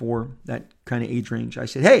 24, that kind of age range. I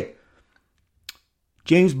said, hey,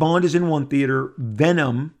 James Bond is in one theater.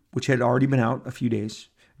 Venom, which had already been out a few days.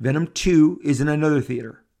 Venom 2 is in another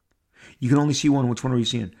theater. You can only see one. Which one are you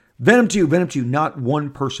seeing? Venom 2, Venom 2. Not one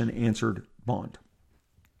person answered Bond.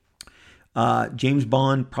 James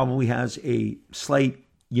Bond probably has a slight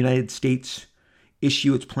United States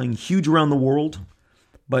issue. It's playing huge around the world,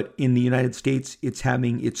 but in the United States, it's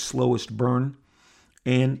having its slowest burn.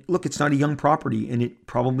 And look, it's not a young property, and it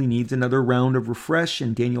probably needs another round of refresh.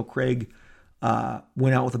 And Daniel Craig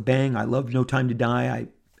went out with a bang. I loved No Time to Die. I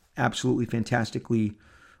absolutely fantastically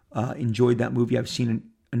enjoyed that movie. I've seen it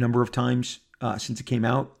a number of times since it came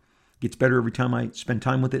out. It gets better every time I spend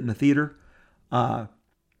time with it in the theater. But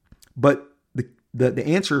the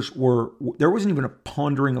answers were, there wasn't even a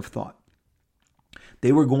pondering of thought.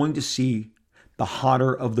 They were going to see the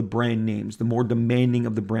hotter of the brand names, the more demanding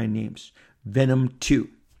of the brand names. Venom 2.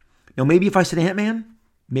 Now, maybe if I said Ant-Man,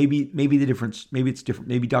 maybe the difference, maybe it's different.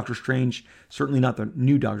 Maybe Doctor Strange, certainly not the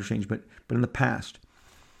new Doctor Strange, but in the past.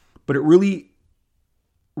 But it really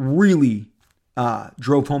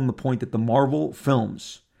drove home the point that the Marvel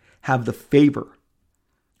films have the favor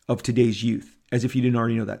of today's youth, as if you didn't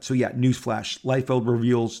already know that. So yeah, newsflash, Liefeld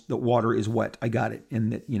reveals that water is wet. I got it.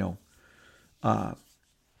 And that,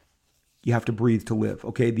 you have to breathe to live.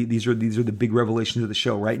 Okay, these are the big revelations of the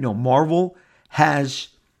show, right? No, Marvel has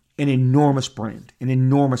an enormous brand.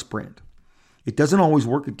 It doesn't always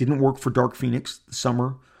work. It didn't work for Dark Phoenix the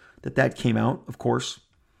summer that came out, of course.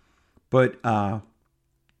 But, by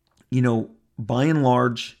and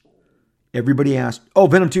large, everybody asked, oh,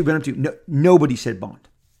 Venom 2. No, nobody said Bond.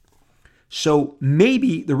 So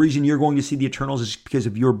maybe the reason you're going to see the Eternals is because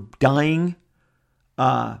of your dying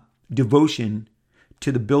devotion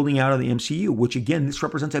to the building out of the MCU, which again, this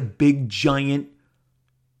represents a big, giant,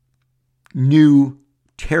 new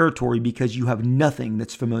territory because you have nothing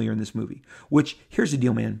that's familiar in this movie. Which, here's the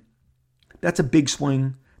deal, man. That's a big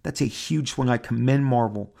swing. That's a huge swing. I commend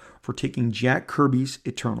Marvel for taking Jack Kirby's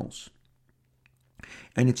Eternals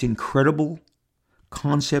and its incredible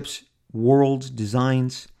concepts, worlds,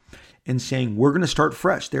 designs, and saying, we're going to start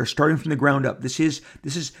fresh. They're starting from the ground up. This is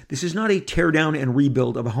not a tear down and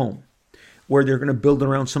rebuild of a home where they're going to build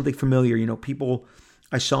around something familiar.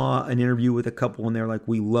 I saw an interview with a couple and they're like,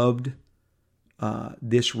 we loved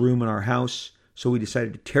this room in our house, so we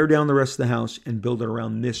decided to tear down the rest of the house and build it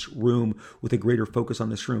around this room with a greater focus on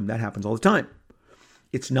this room. That happens all the time.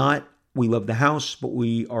 It's not, we love the house, but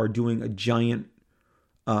we are doing a giant,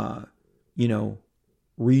 redo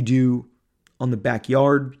on the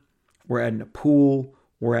backyard. We're adding a pool.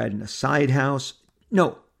 We're adding a side house.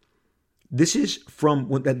 No, this is from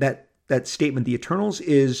that statement. The Eternals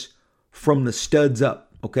is from the studs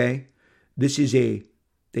up. Okay, this is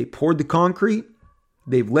they poured the concrete,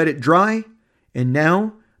 they've let it dry, and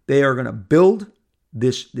now they are going to build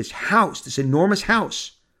this house, this enormous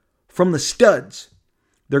house from the studs.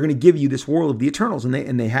 They're going to give you this world of the Eternals, and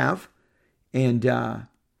they have, and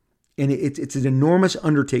it's an enormous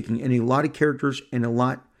undertaking and a lot of characters and a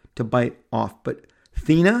lot to bite off. But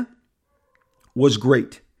Thena was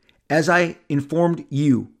great. As I informed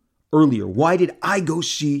you earlier, why did I want to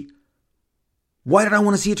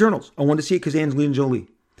see Eternals? I wanted to see it because Angelina Jolie.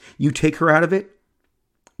 You take her out of it,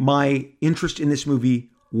 my interest in this movie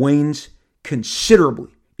wanes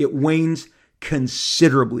considerably. It wanes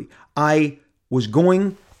considerably. I was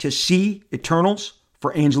going to see Eternals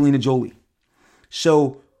for Angelina Jolie.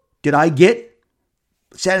 So did I get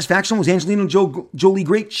satisfaction? Was Angelina Jolie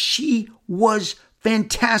great? She was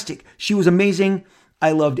fantastic. She was amazing.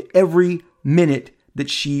 I loved every minute that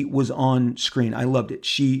she was on screen. I loved it.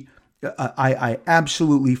 I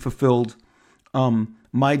absolutely fulfilled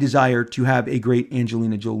my desire to have a great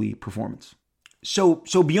Angelina Jolie performance. So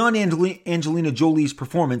beyond Angelina Jolie's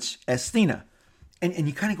performance as Thena, and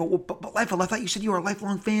you kind of go, well, but Liefeld, I thought you said you were a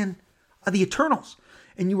lifelong fan of the Eternals,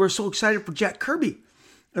 and you were so excited for Jack Kirby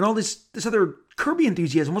and all this other Kirby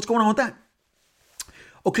enthusiasm. What's going on with that?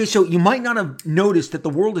 Okay, so you might not have noticed that the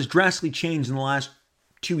world has drastically changed in the last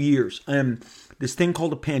 2 years. This thing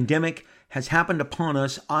called a pandemic has happened upon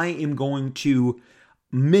us. I am going to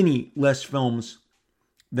many less films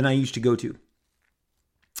than I used to go to.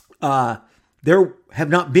 There have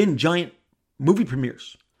not been giant movie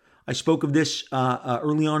premieres. I spoke of this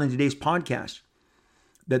early on in today's podcast,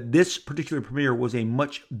 that this particular premiere was a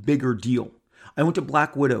much bigger deal. I went to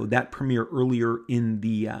Black Widow, that premiere earlier in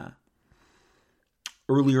the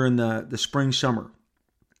spring, summer.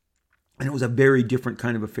 And it was a very different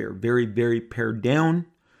kind of affair. Very, very pared down.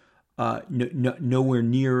 Nowhere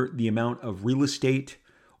near the amount of real estate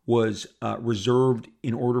was reserved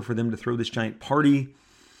in order for them to throw this giant party.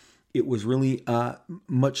 It was really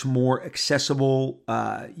much more accessible.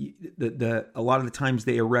 A lot of the times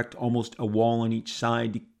they erect almost a wall on each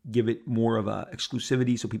side to give it more of a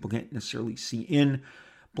exclusivity so people can't necessarily see in.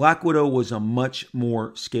 Black Widow was a much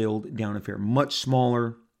more scaled down affair, much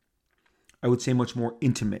smaller. I would say much more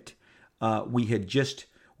intimate.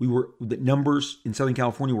 The numbers in Southern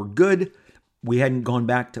California were good. We hadn't gone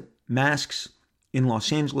back to masks in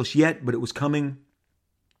Los Angeles yet, but it was coming.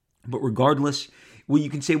 But regardless, you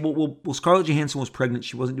can say, well, Scarlett Johansson was pregnant.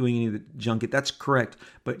 She wasn't doing any of the junket. That's correct,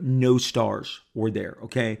 but no stars were there,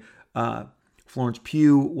 okay? Florence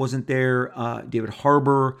Pugh wasn't there. David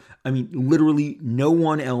Harbour. I mean, literally no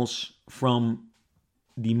one else from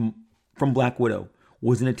Black Widow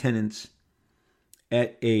was in attendance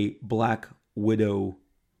at a Black Widow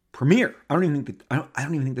premiere. I don't even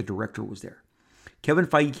think the director was there. Kevin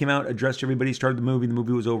Feige came out, addressed everybody, started the movie. The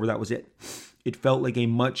movie was over. That was it. It felt like a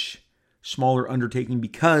much smaller undertaking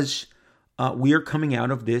because we are coming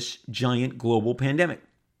out of this giant global pandemic.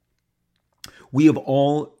 We have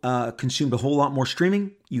all consumed a whole lot more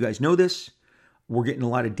streaming. You guys know this. We're getting a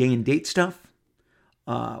lot of day and date stuff,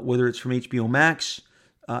 whether it's from HBO Max,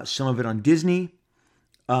 some of it on Disney.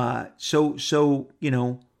 So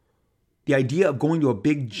the idea of going to a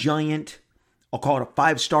big giant, I'll call it a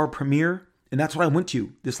 5-star premiere, and that's what I went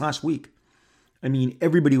to this last week. I mean,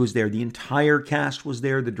 everybody was there. The entire cast was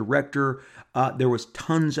there. The director. There was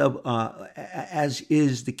tons of, as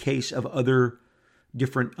is the case of other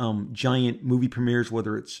different giant movie premieres,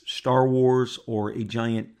 whether it's Star Wars or a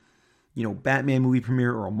giant, Batman movie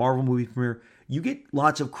premiere or a Marvel movie premiere. You get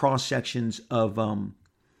lots of cross sections of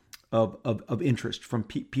interest from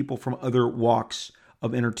people from other walks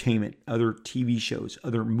of entertainment, other TV shows,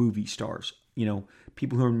 other movie stars.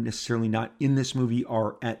 People who are necessarily not in this movie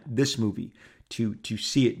are at this movie to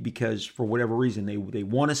see it because for whatever reason they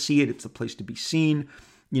want to see it. It's a place to be seen.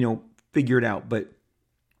 Figure it out. But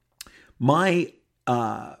I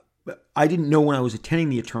didn't know when I was attending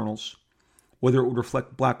the Eternals whether it would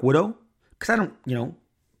reflect Black Widow because I don't.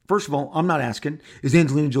 First of all, I'm not asking, is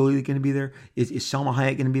Angelina Jolie going to be there? Is Salma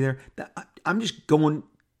Hayek going to be there? I'm just going,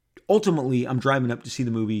 ultimately, I'm driving up to see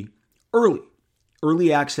the movie early.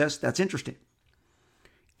 Early access, that's interesting.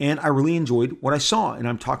 And I really enjoyed what I saw. And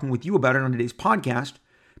I'm talking with you about it on today's podcast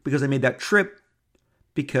because I made that trip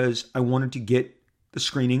because I wanted to get the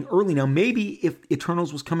screening early. Now, maybe if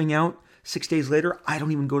Eternals was coming out 6 days later, I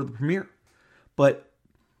don't even go to the premiere. But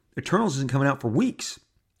Eternals isn't coming out for weeks.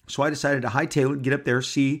 So I decided to hightail it, get up there,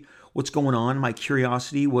 see what's going on. My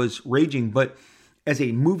curiosity was raging. But as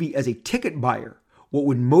a ticket buyer, what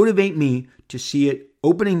would motivate me to see it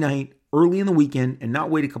opening night, early in the weekend, and not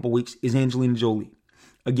wait a couple weeks is Angelina Jolie.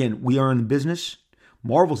 Again, we are in the business.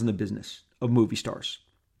 Marvel's in the business of movie stars.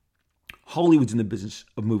 Hollywood's in the business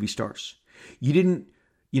of movie stars. You didn't,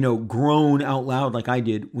 groan out loud like I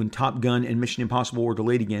did when Top Gun and Mission Impossible were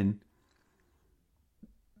delayed again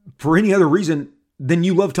for any other reason than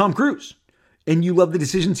you love Tom Cruise and you love the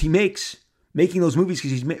decisions he makes making those movies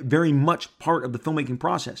because he's very much part of the filmmaking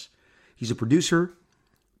process. He's a producer.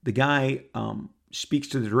 The guy speaks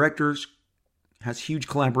to the directors, has huge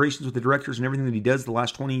collaborations with the directors and everything that he does the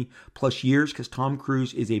last 20 plus years because Tom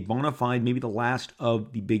Cruise is a bona fide, maybe the last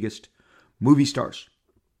of the biggest movie stars.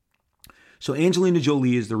 So Angelina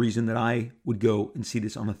Jolie is the reason that I would go and see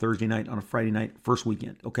this on a Thursday night, on a Friday night, first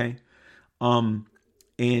weekend, okay? And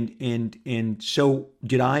so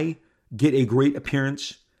did I get a great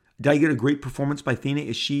appearance? Did I get a great performance by Athena?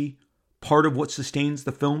 Is she part of what sustains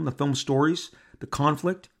the film stories, the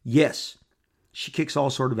conflict? Yes. She kicks all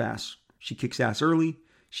sort of ass. She kicks ass early,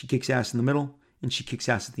 she kicks ass in the middle, and she kicks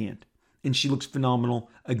ass at the end. And she looks phenomenal.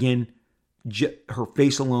 Again, her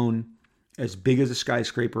face alone, as big as a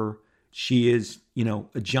skyscraper, she is,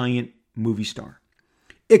 a giant movie star.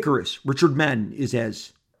 Icarus, Richard Madden, is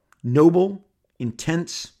as noble,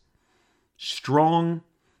 intense, strong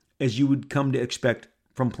as you would come to expect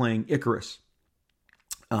from playing Icarus.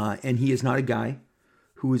 And he is not a guy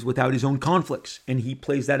who is without his own conflicts. And he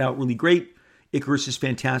plays that out really great. Icarus is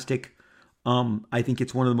fantastic. I think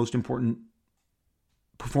it's one of the most important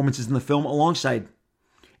performances in the film alongside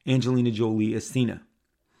Angelina Jolie as Athena.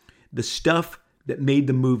 The stuff that made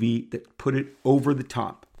the movie, that put it over the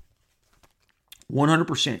top,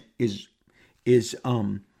 100% is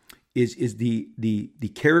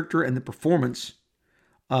the character and the performance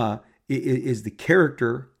is the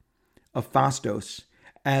character of Phastos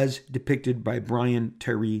as depicted by Brian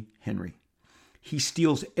Tyree Henry. He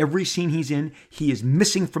steals every scene he's in. He is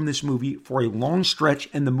missing from this movie for a long stretch,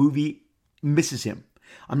 and the movie misses him.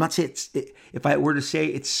 I'm not saying if I were to say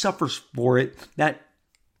it suffers for it, that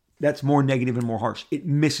that's more negative and more harsh. It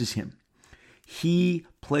misses him. He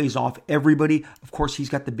plays off everybody. Of course, he's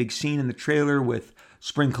got the big scene in the trailer with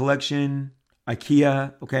Spring Collection,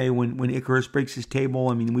 IKEA, okay, when Icarus breaks his table.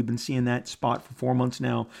 I mean, we've been seeing that spot for 4 months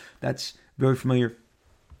now. That's very familiar.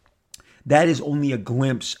 That is only a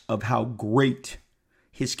glimpse of how great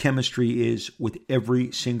his chemistry is with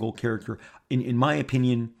every single character. In my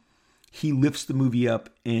opinion, he lifts the movie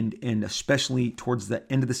up, and especially towards the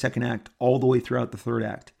end of the second act, all the way throughout the third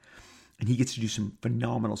act. And he gets to do some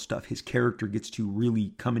phenomenal stuff. His character gets to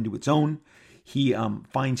really come into its own. He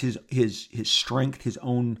finds his strength, his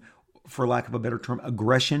own, for lack of a better term,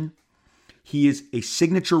 aggression. He is a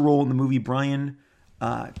signature role in the movie. Brian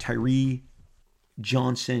Tyree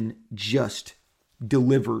Johnson just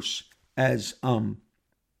delivers as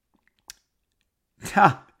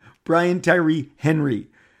Brian Tyree Henry.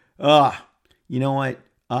 You know what?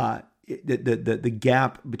 The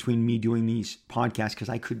gap between me doing these podcasts, because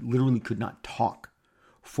I literally could not talk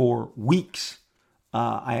for weeks.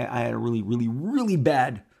 I had a really, really, really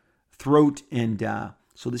bad throat, and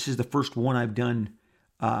so this is the first one I've done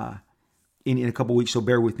in a couple weeks. So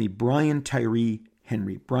bear with me. Brian Tyree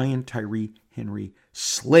Henry. Brian Tyree Henry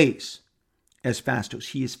slays as Phastos.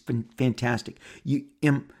 He is fantastic.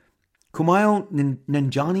 Kumail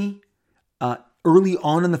Nanjiani, early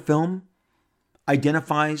on in the film,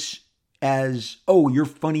 identifies as, your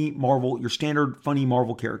funny Marvel, your standard funny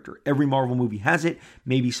Marvel character. Every Marvel movie has it.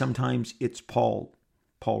 Maybe sometimes it's Paul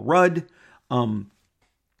Rudd.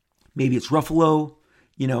 Maybe it's Ruffalo.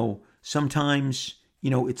 Sometimes,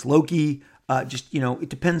 it's Loki. It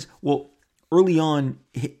depends. Well, early on,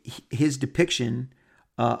 his depiction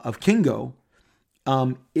of Kingo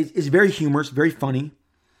is very humorous, very funny.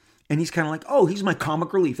 And he's kind of like, he's my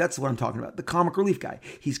comic relief. That's what I'm talking about. The comic relief guy.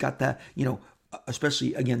 He's got that,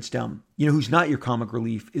 especially against, who's not your comic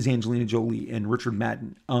relief is Angelina Jolie and Richard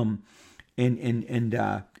Madden, and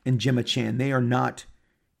Gemma Chan. They are not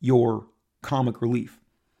your comic relief.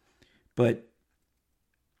 But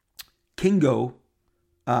Kingo,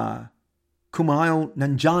 Kumail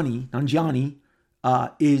Nanjiani,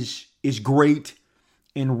 is great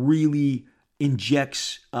and really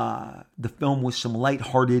injects the film with some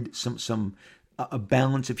lighthearted, a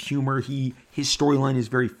balance of humor. His storyline is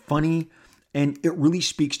very funny, and it really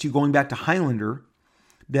speaks to, going back to Highlander,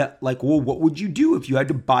 that what would you do if you had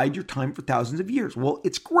to bide your time for thousands of years? Well,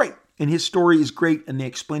 it's great, and his story is great, and they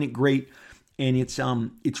explain it great, and it's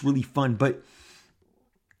really fun. But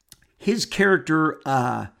his character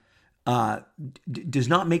does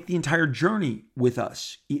not make the entire journey with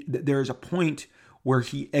us. There is a point where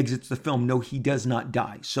he exits the film. No, he does not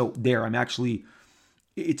die. So there,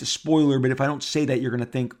 it's a spoiler, but if I don't say that, you're going to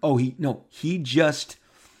think, he just,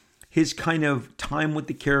 his kind of time with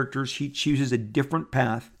the characters, he chooses a different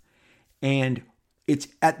path. And it's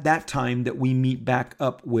at that time that we meet back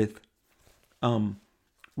up with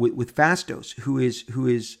Phastos, who is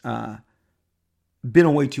been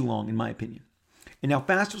away too long, in my opinion. And now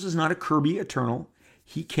Phastos is not a Kirby Eternal.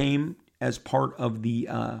 He came as part of the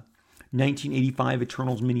 1985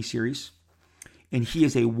 Eternals miniseries, and he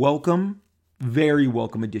is a very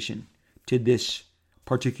welcome addition to this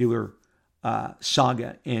particular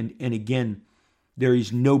saga. And again, there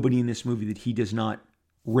is nobody in this movie that he does not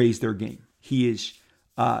raise their game. He is,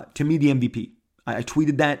 to me, the MVP. I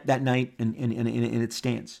tweeted that night, and it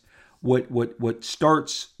stands. What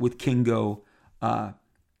starts with Kingo,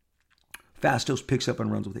 Phastos picks up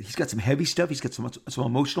and runs with it. He's got some heavy stuff. He's got some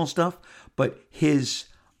emotional stuff, but his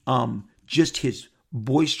just his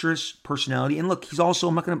boisterous personality. And look, he's also,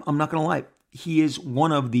 I'm not gonna lie, he is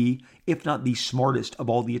one of the, if not the smartest of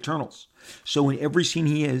all the Eternals. So in every scene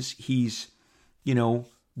he's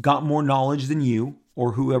got more knowledge than you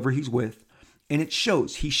or whoever he's with, and it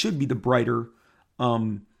shows. He should be the brighter,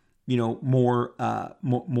 more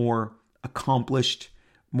accomplished,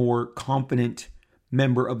 more confident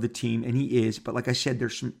member of the team, and he is. But like I said,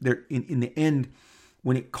 in the end,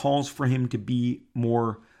 when it calls for him to be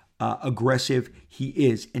more aggressive, he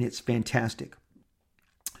is, and it's fantastic.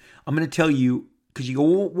 I'm going to tell you, because you go,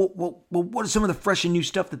 well, what are some of the fresh and new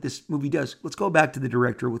stuff that this movie does? Let's go back to the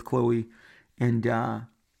director with Chloe and how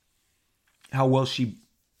well she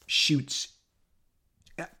shoots.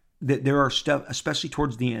 There are stuff, especially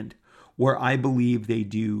towards the end, where I believe they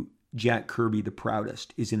do Jack Kirby the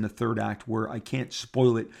proudest, is in the third act, where I can't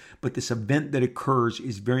spoil it, but this event that occurs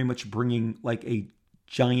is very much bringing like a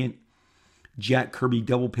giant Jack Kirby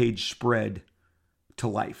double page spread to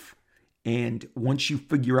life. And once you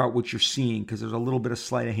figure out what you're seeing, because there's a little bit of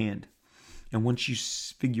sleight of hand, and once you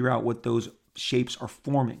figure out what those shapes are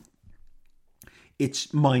forming,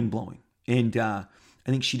 it's mind-blowing. And I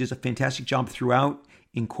think she does a fantastic job throughout.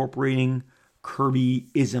 incorporating Kirby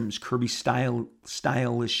isms, Kirby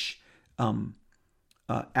stylish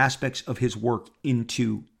aspects of his work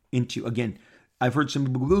into again. I've heard some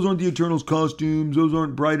people go, those aren't the Eternals costumes. Those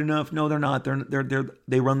aren't bright enough. No, they're not.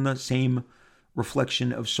 They run the same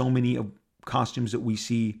reflection of so many of costumes that we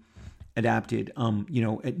see adapted.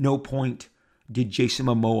 At no point did Jason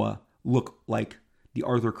Momoa look like the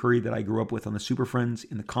Arthur Curry that I grew up with on the Super Friends,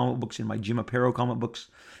 in the comic books, in my Jim Aparo comic books.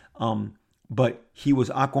 But he was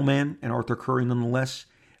Aquaman and Arthur Curry nonetheless.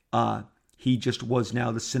 He just was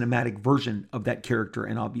now the cinematic version of that character.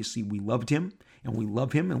 And obviously we loved him and we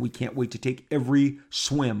love him and we can't wait to take every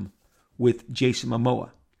swim with Jason Momoa.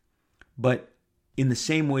 But in the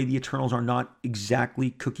same way, the Eternals are not exactly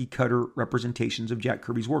cookie cutter representations of Jack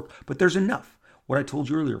Kirby's work, but there's enough. What I told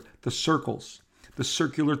you earlier, the circles, the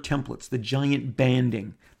circular templates, the giant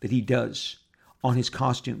banding that he does on his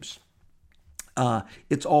costumes.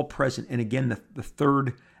 It's all present. And again, the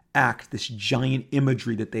third act, this giant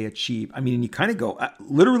imagery that they achieve. I mean, and you kind of go,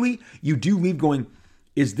 literally, you do leave going,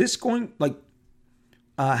 is this going, like,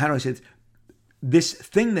 how do I say this? This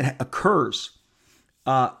thing that occurs,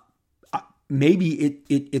 maybe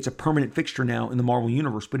it's a permanent fixture now in the Marvel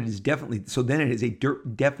Universe, but it is definitely, so then it is a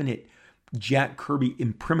definite Jack Kirby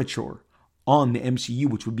imprimatur on the MCU,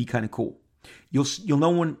 which would be kind of cool. You'll know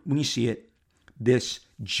when you see it, this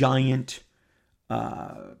giant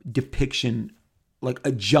depiction, like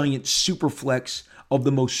a giant superflex of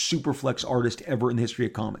the most superflex artist ever in the history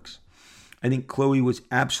of comics. I think Chloe was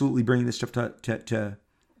absolutely bringing this stuff to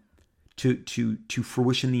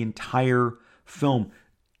fruition the entire film.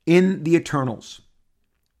 In the Eternals,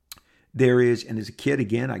 there is, and as a kid,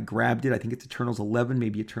 again, I grabbed it. I think it's Eternals 11,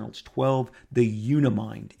 maybe Eternals 12. The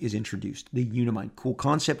Unimind is introduced. The Unimind. Cool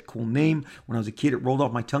concept, cool name. When I was a kid, it rolled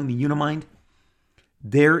off my tongue, the Unimind.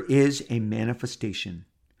 There is a manifestation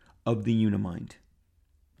of the Unimind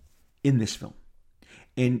in this film.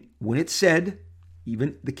 And when it's said,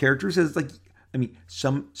 even the character says, like, I mean,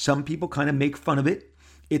 some people kind of make fun of it.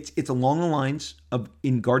 It's along the lines of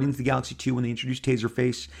in Guardians of the Galaxy 2 when they introduced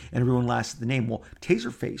Taserface and everyone laughs at the name. Well,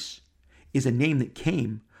 Taserface is a name that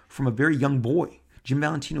came from a very young boy, Jim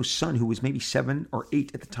Valentino's son, who was maybe 7 or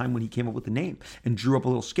 8 at the time when he came up with the name and drew up a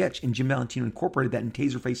little sketch. And Jim Valentino incorporated that and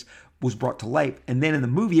Taserface was brought to life. And then in the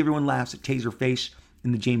movie, everyone laughs at Taserface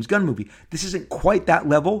in the James Gunn movie. This isn't quite that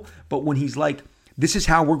level, but when he's like, this is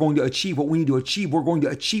how we're going to achieve what we need to achieve. We're going to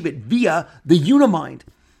achieve it via the Unimind.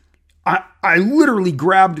 I literally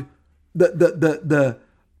grabbed the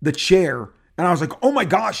chair and I was like, oh my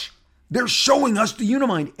gosh, they're showing us the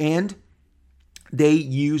Unimind. And they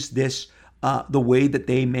use this, the way that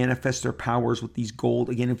they manifest their powers with these gold.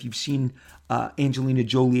 Again, if you've seen Angelina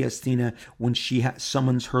Jolie as Athena, when she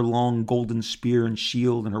summons her long golden spear and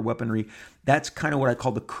shield and her weaponry, that's kind of what I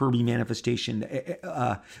call the Kirby manifestation.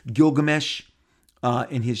 Gilgamesh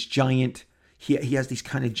and his giant, he has these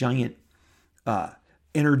kind of giant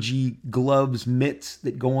energy gloves, mitts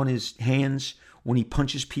that go on his hands when he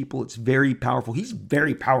punches people. It's very powerful. He's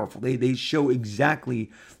very powerful. They show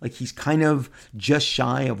exactly, like, he's kind of just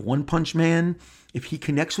shy of One Punch Man. If he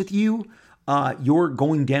connects with you, you're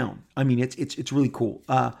going down. I mean, it's really cool.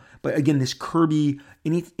 But again, this Kirby,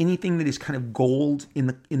 anything that is kind of gold in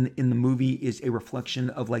the movie is a reflection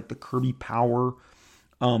of like the Kirby power.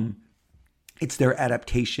 It's their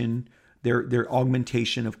adaptation, their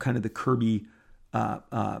augmentation of kind of the Kirby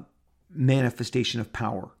manifestation of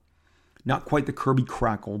power. Not quite the Kirby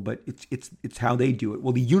crackle, but it's how they do it.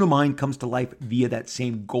 Well, the Unimind comes to life via that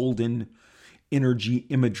same golden energy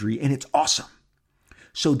imagery, and it's awesome.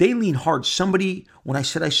 So they lean hard. Somebody, when I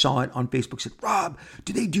said I saw it on Facebook, said, Rob,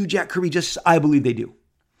 do they do Jack Kirby justice? I believe they do.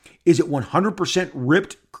 Is it 100%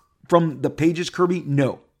 ripped from the pages Kirby?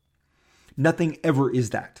 No. Nothing ever is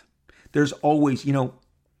that. There's always,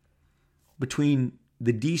 between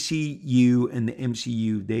the DCU and the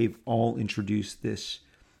MCU, they've all introduced this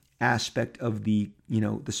aspect of the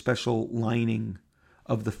special lining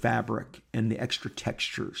of the fabric and the extra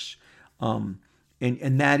textures. And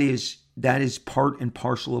that is part and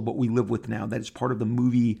parcel of what we live with now. That is part of the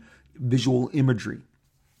movie visual imagery.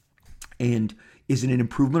 And is it an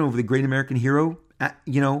improvement over the Great American Hero,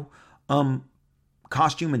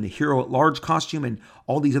 costume and the Hero at Large costume and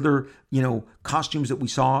all these other, costumes that we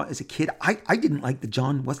saw as a kid? I didn't like the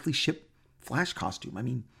John Wesley Shipp Flash costume. I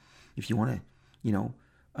mean, if you want to,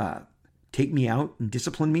 take me out and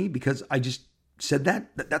discipline me because I just said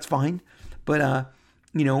that's fine. But,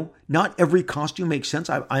 not every costume makes sense.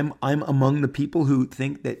 I'm among the people who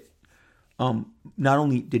think that not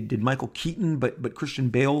only did Michael Keaton, but Christian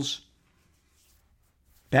Bale's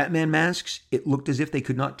Batman masks, it looked as if they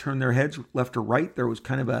could not turn their heads left or right. There was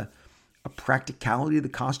kind of a practicality of the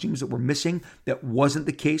costumes that were missing. That wasn't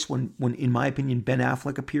the case when in my opinion, Ben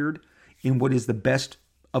Affleck appeared in what is the best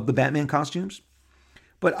of the Batman costumes.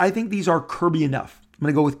 But I think these are Kirby enough. I'm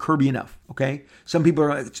going to go with Kirby enough, okay? Some people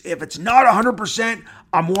are like, if it's not 100%,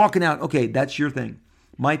 I'm walking out. Okay, that's your thing.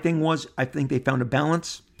 My thing was, I think they found a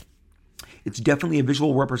balance. It's definitely a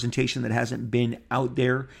visual representation that hasn't been out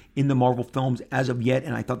there in the Marvel films as of yet,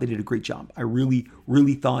 and I thought they did a great job. I really,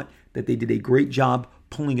 really thought that they did a great job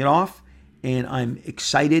pulling it off, and I'm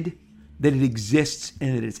excited that it exists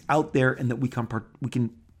and that it's out there and that we can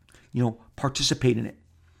participate in it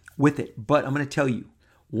with it. But I'm going to tell you,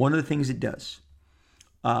 one of the things it does,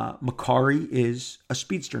 Makkari is a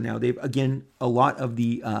speedster. Now, they've, again, a lot of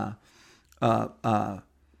the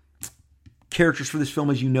characters for this film,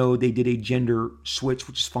 as you know, they did a gender switch,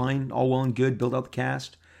 which is fine, all well and good, build out the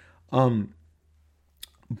cast. But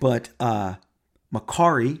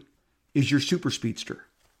Makkari is your super speedster.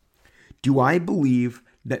 Do I believe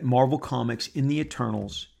that Marvel Comics in the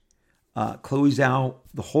Eternals, Chloe Zhao,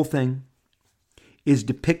 the whole thing, is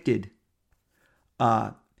depicted,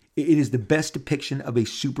 it is the best depiction of a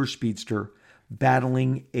super speedster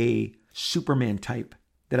battling a Superman type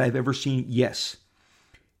that I've ever seen? Yes.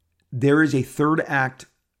 There is a third act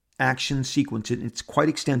action sequence, and it's quite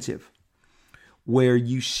extensive, where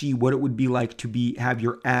you see what it would be like to have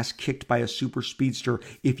your ass kicked by a super speedster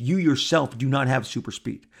if you yourself do not have super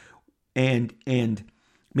speed. And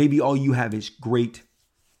maybe all you have is great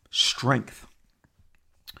strength.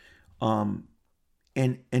 And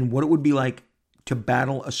what it would be like to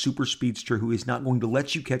battle a super speedster who is not going to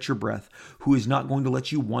let you catch your breath, who is not going to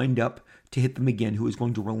let you wind up to hit them again, who is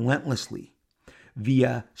going to relentlessly,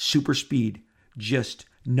 via super speed, just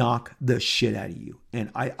knock the shit out of you.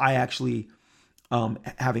 And I actually,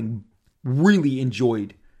 having really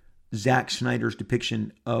enjoyed Zack Snyder's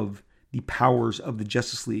depiction of the powers of the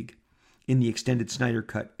Justice League in the extended Snyder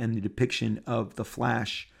cut and the depiction of the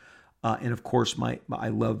Flash, and of course, I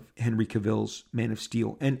love Henry Cavill's Man of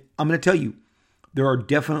Steel. And I'm going to tell you, there are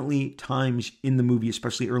definitely times in the movie,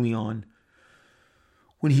 especially early on,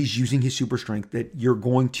 when he's using his super strength, that you're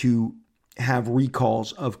going to have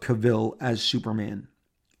recalls of Cavill as Superman.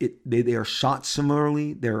 They are shot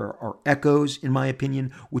similarly. There are echoes, in my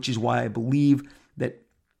opinion, which is why I believe that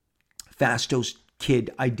Phastos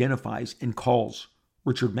Kid identifies and calls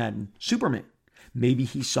Richard Madden Superman. Maybe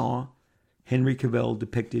he saw Henry Cavill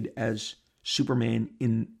depicted as Superman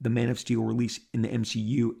in the Man of Steel release in the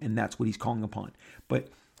MCU, and that's what he's calling upon. But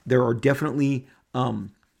there are definitely,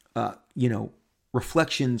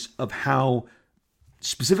 reflections of how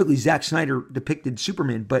specifically Zack Snyder depicted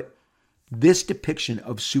Superman, but this depiction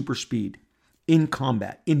of super speed in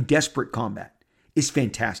combat, in desperate combat, is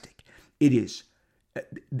fantastic. It is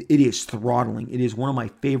throttling. It is one of my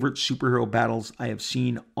favorite superhero battles I have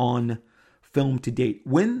seen on film to date.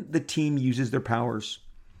 When the team uses their powers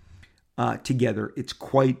together, it's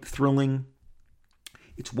quite thrilling.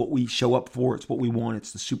 It's what we show up for. It's what we want.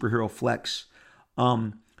 It's the superhero flex.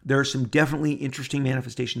 There are some definitely interesting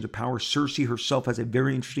manifestations of power. Cersei herself has a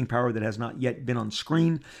very interesting power that has not yet been on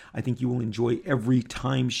screen. I think you will enjoy every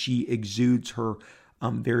time she exudes her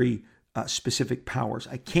very specific powers.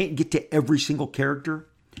 I can't get to every single character,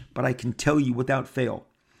 but I can tell you without fail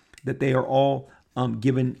that they are all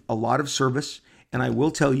given a lot of service. And I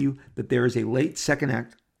will tell you that there is a late second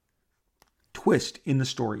act twist in the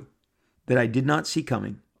story that I did not see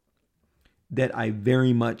coming, that I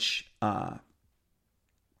very much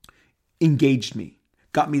engaged me,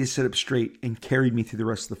 got me to sit up straight, and carried me through the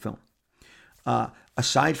rest of the film.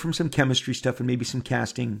 Aside from some chemistry stuff and maybe some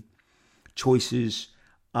casting choices,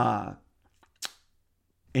 and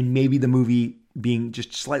maybe the movie being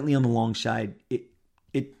just slightly on the long side,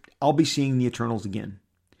 I'll be seeing The Eternals again.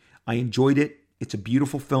 I enjoyed it. It's a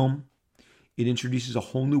beautiful film. It introduces a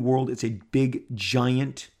whole new world. It's a big,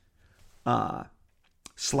 giant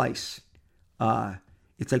slice.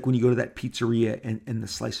 It's like when you go to that pizzeria and the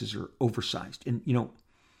slices are oversized. And,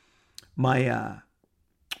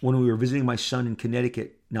 when we were visiting my son in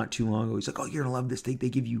Connecticut not too long ago, he's like, oh, you're going to love this. They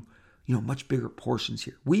give you, much bigger portions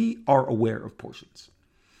here. We are aware of portions.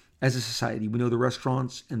 As a society, we know the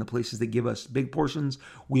restaurants and the places that give us big portions.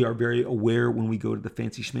 We are very aware when we go to the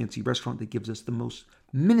fancy schmancy restaurant that gives us the most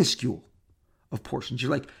minuscule of portions.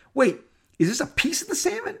 You're like, wait, is this a piece of the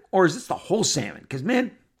salmon or is this the whole salmon? Because,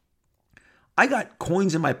 man, I got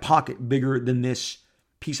coins in my pocket bigger than this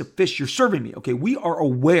piece of fish you're serving me. Okay, we are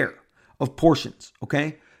aware of portions.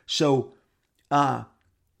 Okay, so when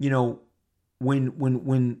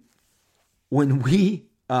we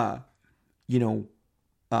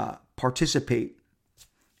participate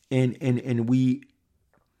and we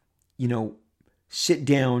sit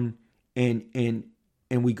down and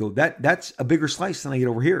we go, that's a bigger slice than I get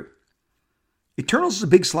over here. Eternals is a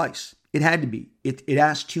big slice. It had to be. It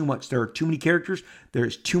asked too much. There are too many characters. There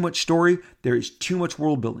is too much story. There is too much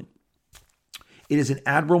world building. It is an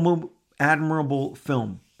admirable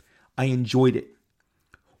film. I enjoyed it.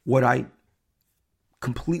 What I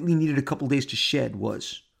completely needed a couple days to shed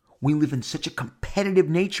was we live in such a competitive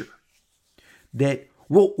nature that,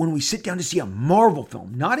 well, when we sit down to see a Marvel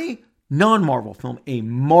film, not a non-Marvel film, a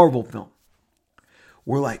Marvel film,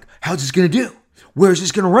 we're like, how's this going to do? Where's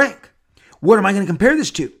this going to rank? What am I going to compare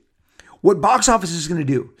this to? What box office is this going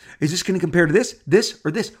to do? Is this going to compare to this,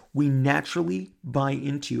 or this? We naturally buy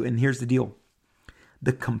into, and here's the deal,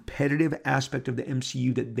 the competitive aspect of the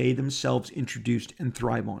MCU that they themselves introduced and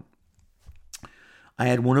thrive on. I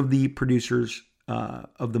had one of the producers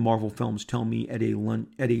of the Marvel films tell me at a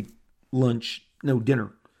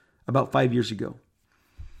dinner about 5 years ago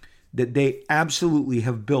that they absolutely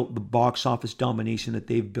have built the box office domination that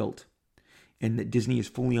they've built, and that Disney is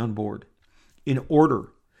fully on board in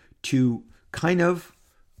order to kind of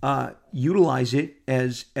utilize it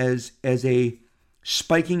as a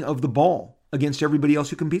spiking of the ball against everybody else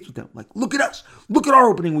who competes with them. Like, look at us. Look at our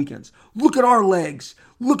opening weekends. Look at our legs.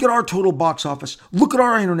 Look at our total box office. Look at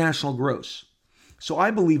our international gross. So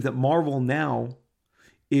I believe that Marvel now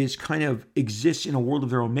is kind of exists in a world of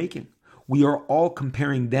their own making. We are all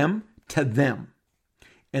comparing them to them.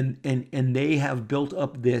 And they have built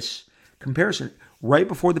up this comparison. Right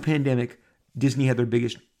before the pandemic, Disney had their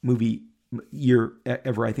biggest movie year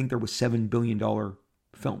ever. I think there was $7 billion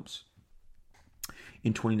films.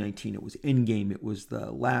 In 2019, it was Endgame. It was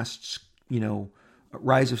the last,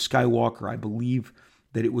 Rise of Skywalker. I believe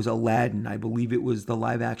that it was Aladdin. I believe it was the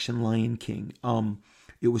live action Lion King.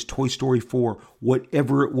 It was Toy Story 4.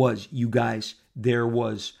 Whatever it was, you guys, there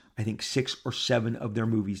was, I think 6 or 7 of their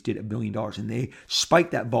movies did $1 billion, and they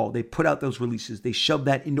spiked that ball. They put out those releases. They shoved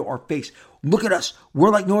that into our face. Look at us. We're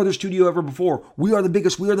like no other studio ever before. We are the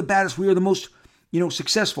biggest. We are the baddest. We are the most,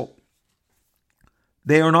 successful.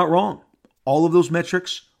 They are not wrong. All of those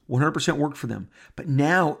metrics 100% worked for them. But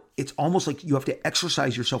now it's almost like you have to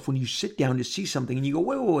exercise yourself when you sit down to see something and you go,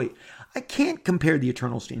 wait. I can't compare the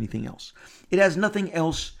Eternals to anything else. It has nothing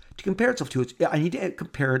else to compare itself to. I need to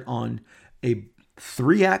compare it on a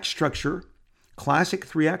 3-act structure, classic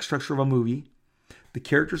 3-act structure of a movie. The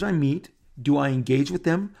characters I meet, do I engage with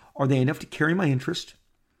them? Are they enough to carry my interest?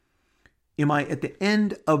 Am I, at the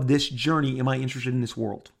end of this journey, am I interested in this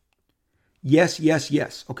world? Yes.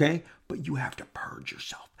 Okay. But you have to purge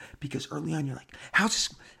yourself, because early on you're like, how's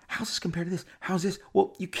this compared to this? How's this?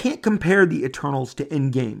 Well, you can't compare the Eternals to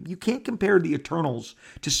Endgame. You can't compare the Eternals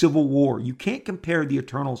to Civil War. You can't compare the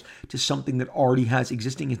Eternals to something that already has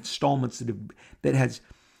existing installments that has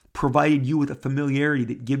provided you with a familiarity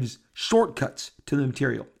that gives shortcuts to the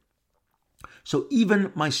material. So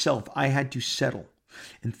even myself, I had to settle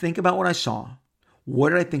and think about what I saw. What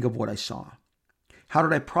did I think of what I saw? How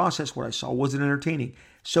did I process what I saw? Was it entertaining?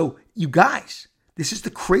 So you guys, this is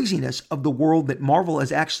the craziness of the world that Marvel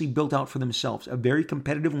has actually built out for themselves. A very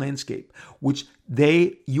competitive landscape, which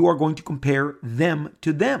you are going to compare them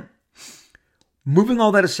to them. Moving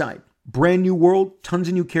all that aside, brand new world, tons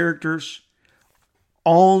of new characters,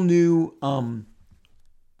 all new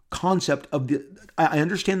concept of I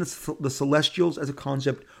understand the Celestials as a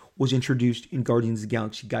concept was introduced in Guardians of the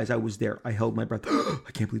Galaxy. Guys, I was there. I held my breath.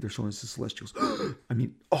 I can't believe they're showing us the Celestials.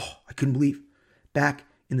 I couldn't believe back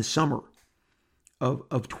in the summer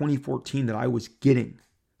of 2014 that I was getting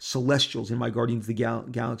Celestials in my Guardians of the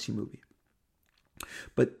Galaxy movie.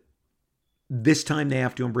 But this time they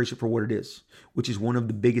have to embrace it for what it is, which is one of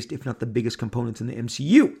the biggest, if not the biggest components in the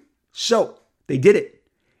MCU. So they did it.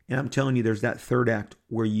 And I'm telling you, there's that third act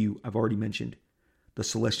where I've already mentioned, the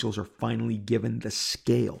Celestials are finally given the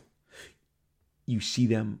scale. You see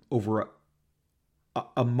them over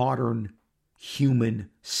a modern human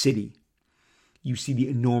city. You see the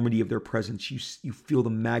enormity of their presence. You feel the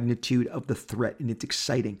magnitude of the threat, and it's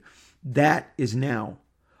exciting. That is now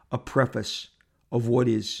a preface of what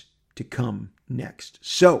is to come next.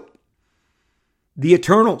 So, the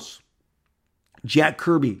Eternals. Jack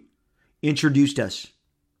Kirby introduced us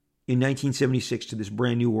in 1976 to this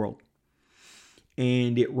brand new world.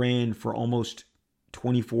 And it ran for almost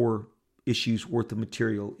 24 issues worth of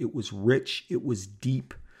material. It was rich. It was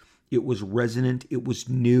deep. It was resonant. It was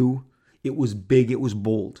new. It was big. It was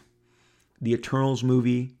bold. The Eternals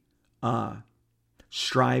movie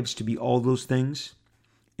strives to be all those things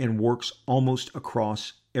and works almost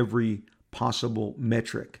across every possible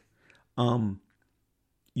metric.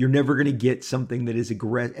 You're never going to get something that is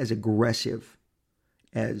as aggressive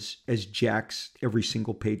as Jack's every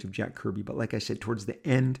single page of Jack Kirby. But like I said, towards the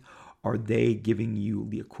end, are they giving you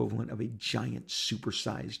the equivalent of a giant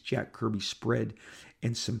supersized Jack Kirby spread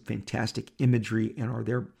and some fantastic imagery. And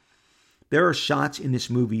there are shots in this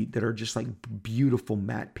movie that are just like beautiful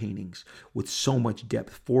matte paintings with so much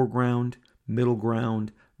depth, foreground, middle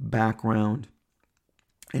ground, background,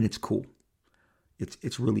 and it's cool.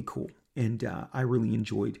 It's really cool, and I really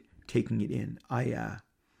enjoyed taking it in. I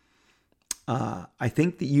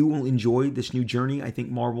think that you will enjoy this new journey. I think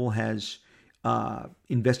Marvel has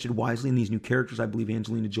invested wisely in these new characters. I believe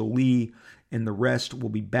Angelina Jolie and the rest will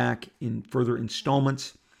be back in further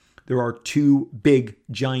installments. There are 2 big,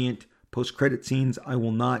 giant post-credit scenes. I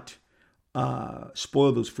will not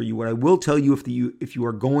spoil those for you. What I will tell you, if you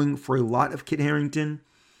are going for a lot of Kit Harington,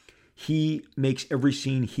 he makes every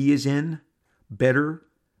scene he is in better,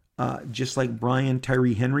 just like Brian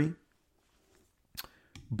Tyree Henry.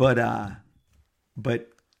 But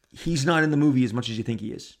he's not in the movie as much as you think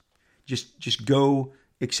he is. Just go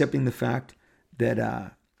accepting the fact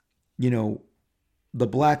that the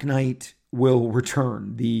Black Knight will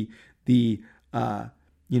return.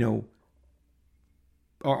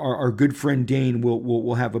 Our good friend Dane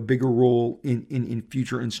will have a bigger role in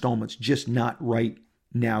future installments. Just not right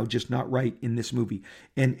now, just not right in this movie.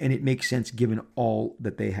 And it makes sense given all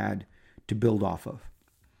that they had to build off of.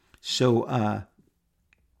 So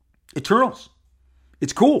Eternals.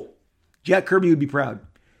 It's cool. Jack Kirby would be proud.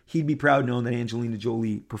 He'd be proud knowing that Angelina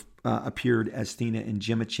Jolie appeared as Thena and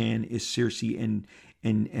Gemma Chan is Circe and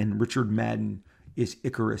Richard Madden is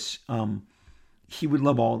Icarus. He would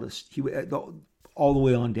love all this. He would all the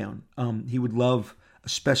way on down. He would love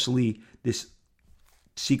especially this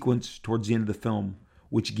sequence towards the end of the film,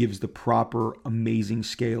 which gives the proper amazing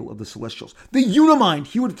scale of the Celestials. The Unimind.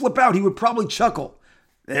 He would flip out. He would probably chuckle.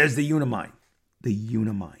 There's the Unimind. The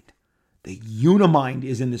Unimind. The Unimind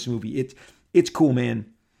is in this movie. It's cool,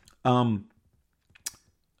 man.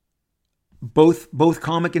 Both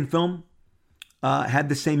comic and film had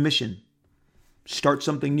the same mission: start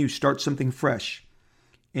something new, start something fresh,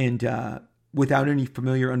 and without any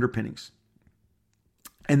familiar underpinnings.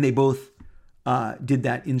 And they both did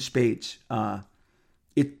that in spades.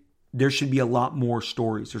 There should be a lot more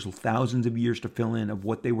stories. There's thousands of years to fill in of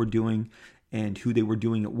what they were doing and who they were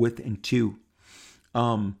doing it with and to.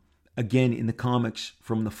 Again, in the comics,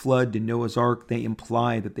 from the Flood to Noah's Ark, they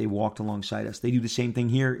imply that they walked alongside us. They do the same thing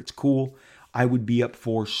here. It's cool. I would be up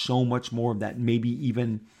for so much more of that. Maybe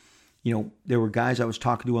even, there were guys I was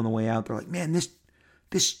talking to on the way out. They're like, man,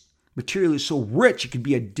 this material is so rich. It could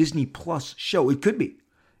be a Disney Plus show. It could be.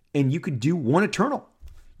 And you could do one Eternal.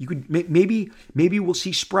 You could maybe we'll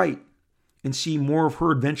see Sprite and see more of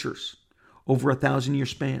her adventures over a 1,000-year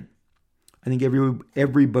span. I think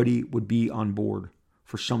everybody would be on board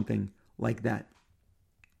for something like that.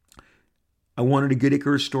 I wanted a good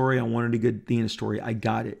Icarus story. I wanted a good Thena story. I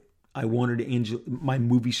got it. I wanted my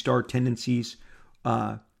movie star tendencies,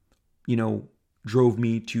 drove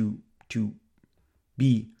me to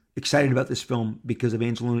be excited about this film because of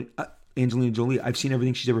Angelina Jolie. I've seen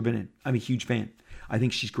everything she's ever been in. I'm a huge fan. I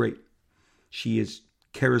think she's great. She is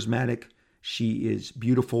charismatic. She is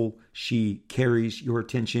beautiful. She carries your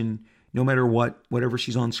attention no matter whatever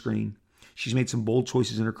she's on screen. She's made some bold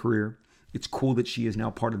choices in her career. It's cool that she is now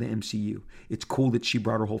part of the MCU. It's cool that she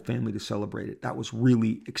brought her whole family to celebrate it. That was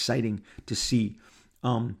really exciting to see.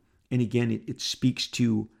 And again, it speaks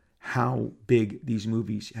to how big these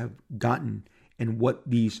movies have gotten and what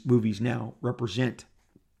these movies now represent.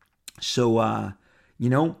 So,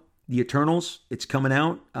 The Eternals, it's coming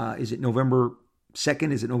out. Is it November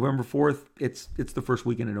 2nd? Is it November 4th? It's the first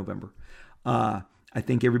weekend in November. I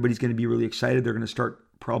think everybody's going to be really excited. They're going to start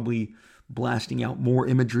probably blasting out more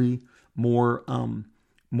imagery, more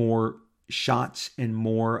shots, and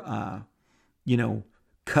more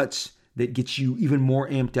cuts that gets you even more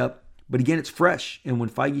amped up. But again, it's fresh. And when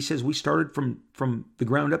Feige says we started from the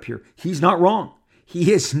ground up here, he's not wrong.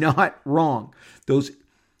 He is not wrong. Those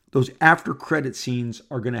after credit scenes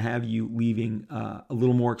are going to have you leaving a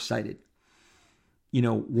little more excited.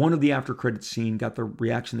 One of the after credit scene got the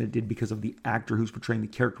reaction that it did because of the actor who's portraying the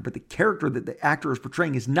character. But the character that the actor is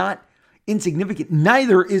portraying is not insignificant.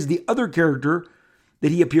 Neither is the other character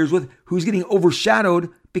that he appears with, who's getting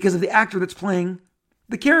overshadowed because of the actor that's playing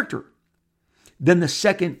the character. Then the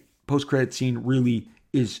second post-credit scene really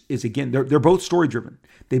is again, they're both story-driven.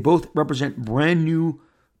 They both represent brand new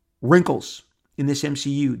wrinkles in this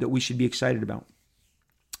MCU that we should be excited about.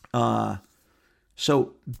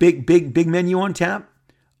 So big menu on tap.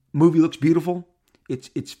 Movie looks beautiful.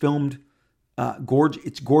 It's filmed gorgeous.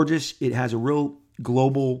 It's gorgeous. It has a real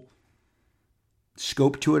global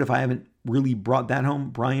scope to it. If I haven't really brought that home,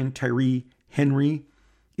 Brian Tyree Henry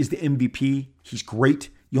is the MVP. He's great.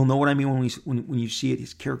 You'll know what I mean when you see it.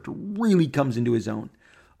 His character really comes into his own.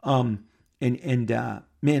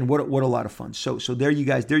 Man, what a lot of fun. So there you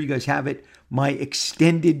guys have it. My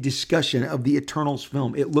extended discussion of the Eternals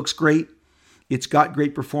film. It looks great. It's got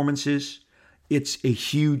great performances. It's a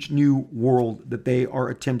huge new world that they are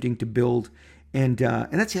attempting to build. And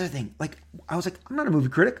that's the other thing. Like, I was like, I'm not a movie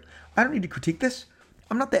critic. I don't need to critique this.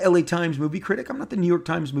 I'm not the LA Times movie critic. I'm not the New York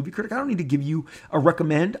Times movie critic. I don't need to give you a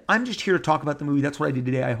recommend. I'm just here to talk about the movie. That's what I did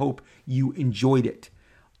today. I hope you enjoyed it.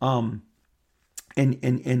 And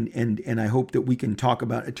I hope that we can talk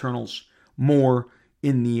about Eternals more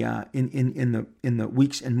in the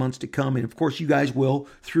weeks and months to come. And of course, you guys will,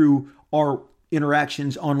 through our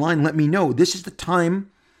interactions online, let me know. This is the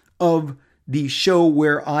time of the show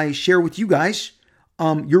where I share with you guys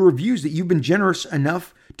your reviews that you've been generous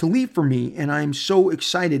enough to leave for me, and I'm so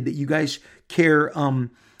excited that you guys care,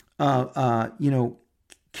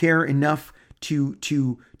 care enough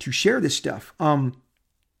to share this stuff.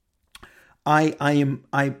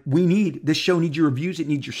 This show needs your reviews. It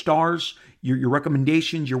needs your stars, your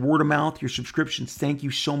recommendations, your word of mouth, your subscriptions. Thank you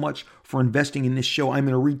so much for investing in this show. I'm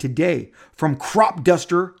going to read today from Crop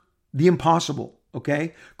Duster, The Impossible.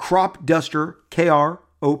 Okay. Crop Duster,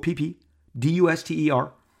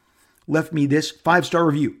 KROPPDUSTER, left me this 5-star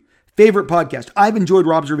review. Favorite podcast. I've enjoyed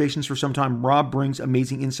Rob's observations for some time. Rob brings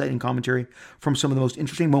amazing insight and commentary from some of the most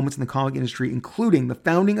interesting moments in the comic industry, including the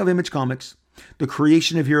founding of Image Comics, the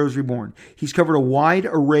creation of Heroes Reborn. He's covered a wide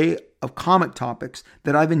array of comic topics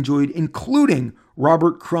that I've enjoyed, including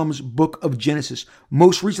Robert Crumb's Book of Genesis.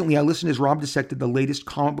 Most recently, I listened as Rob dissected the latest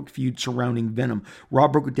comic book feud surrounding Venom.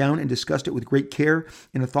 Rob broke it down and discussed it with great care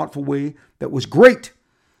in a thoughtful way that was great.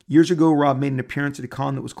 Years ago, Rob made an appearance at a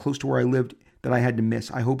con that was close to where I lived that I had to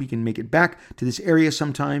miss. I hope he can make it back to this area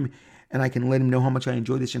sometime, and I can let him know how much I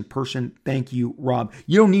enjoy this in person. Thank you, Rob.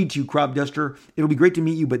 You don't need to, Crop Duster. It'll be great to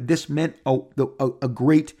meet you, but this meant a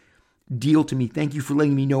great deal to me. Thank you for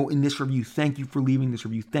letting me know in this review. Thank you for leaving this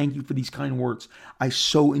review. Thank you for these kind words. I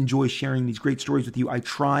so enjoy sharing these great stories with you. I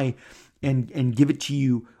try and give it to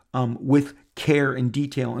you with care and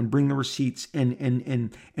detail, and bring the receipts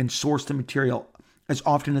and source the material as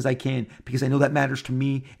often as I can, because I know that matters to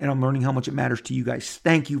me, and I'm learning how much it matters to you guys.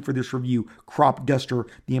 Thank you for this review, Crop Duster,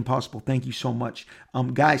 The Impossible. Thank you so much.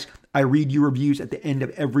 Guys, I read your reviews at the end of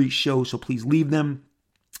every show, so please leave them.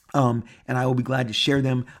 And I will be glad to share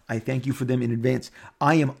them. I thank you for them in advance.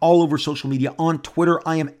 I am all over social media. On Twitter,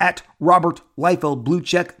 I am at Robert Liefeld, blue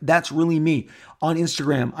check. That's really me. On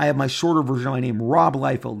Instagram, I have my shorter version of my name, Rob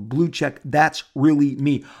Liefeld, blue check. That's really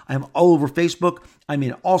me. I am all over Facebook. I'm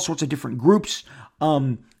in all sorts of different groups,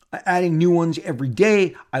 adding new ones every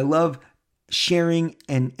day. I love sharing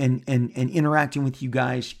and interacting with you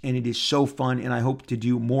guys, and it is so fun, and I hope to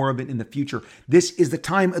do more of it in the future. This is the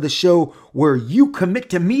time of the show where you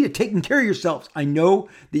commit to me to taking care of yourselves. I know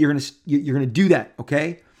that you're gonna do that,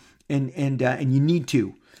 okay? And you need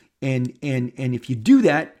to, and if you do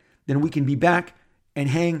that, then we can be back and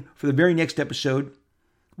hang for the very next episode,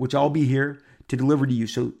 which I'll be here to deliver to you.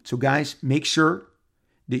 So guys, make sure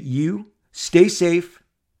that you stay safe,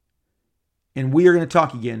 and we are going to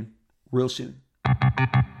talk again real soon.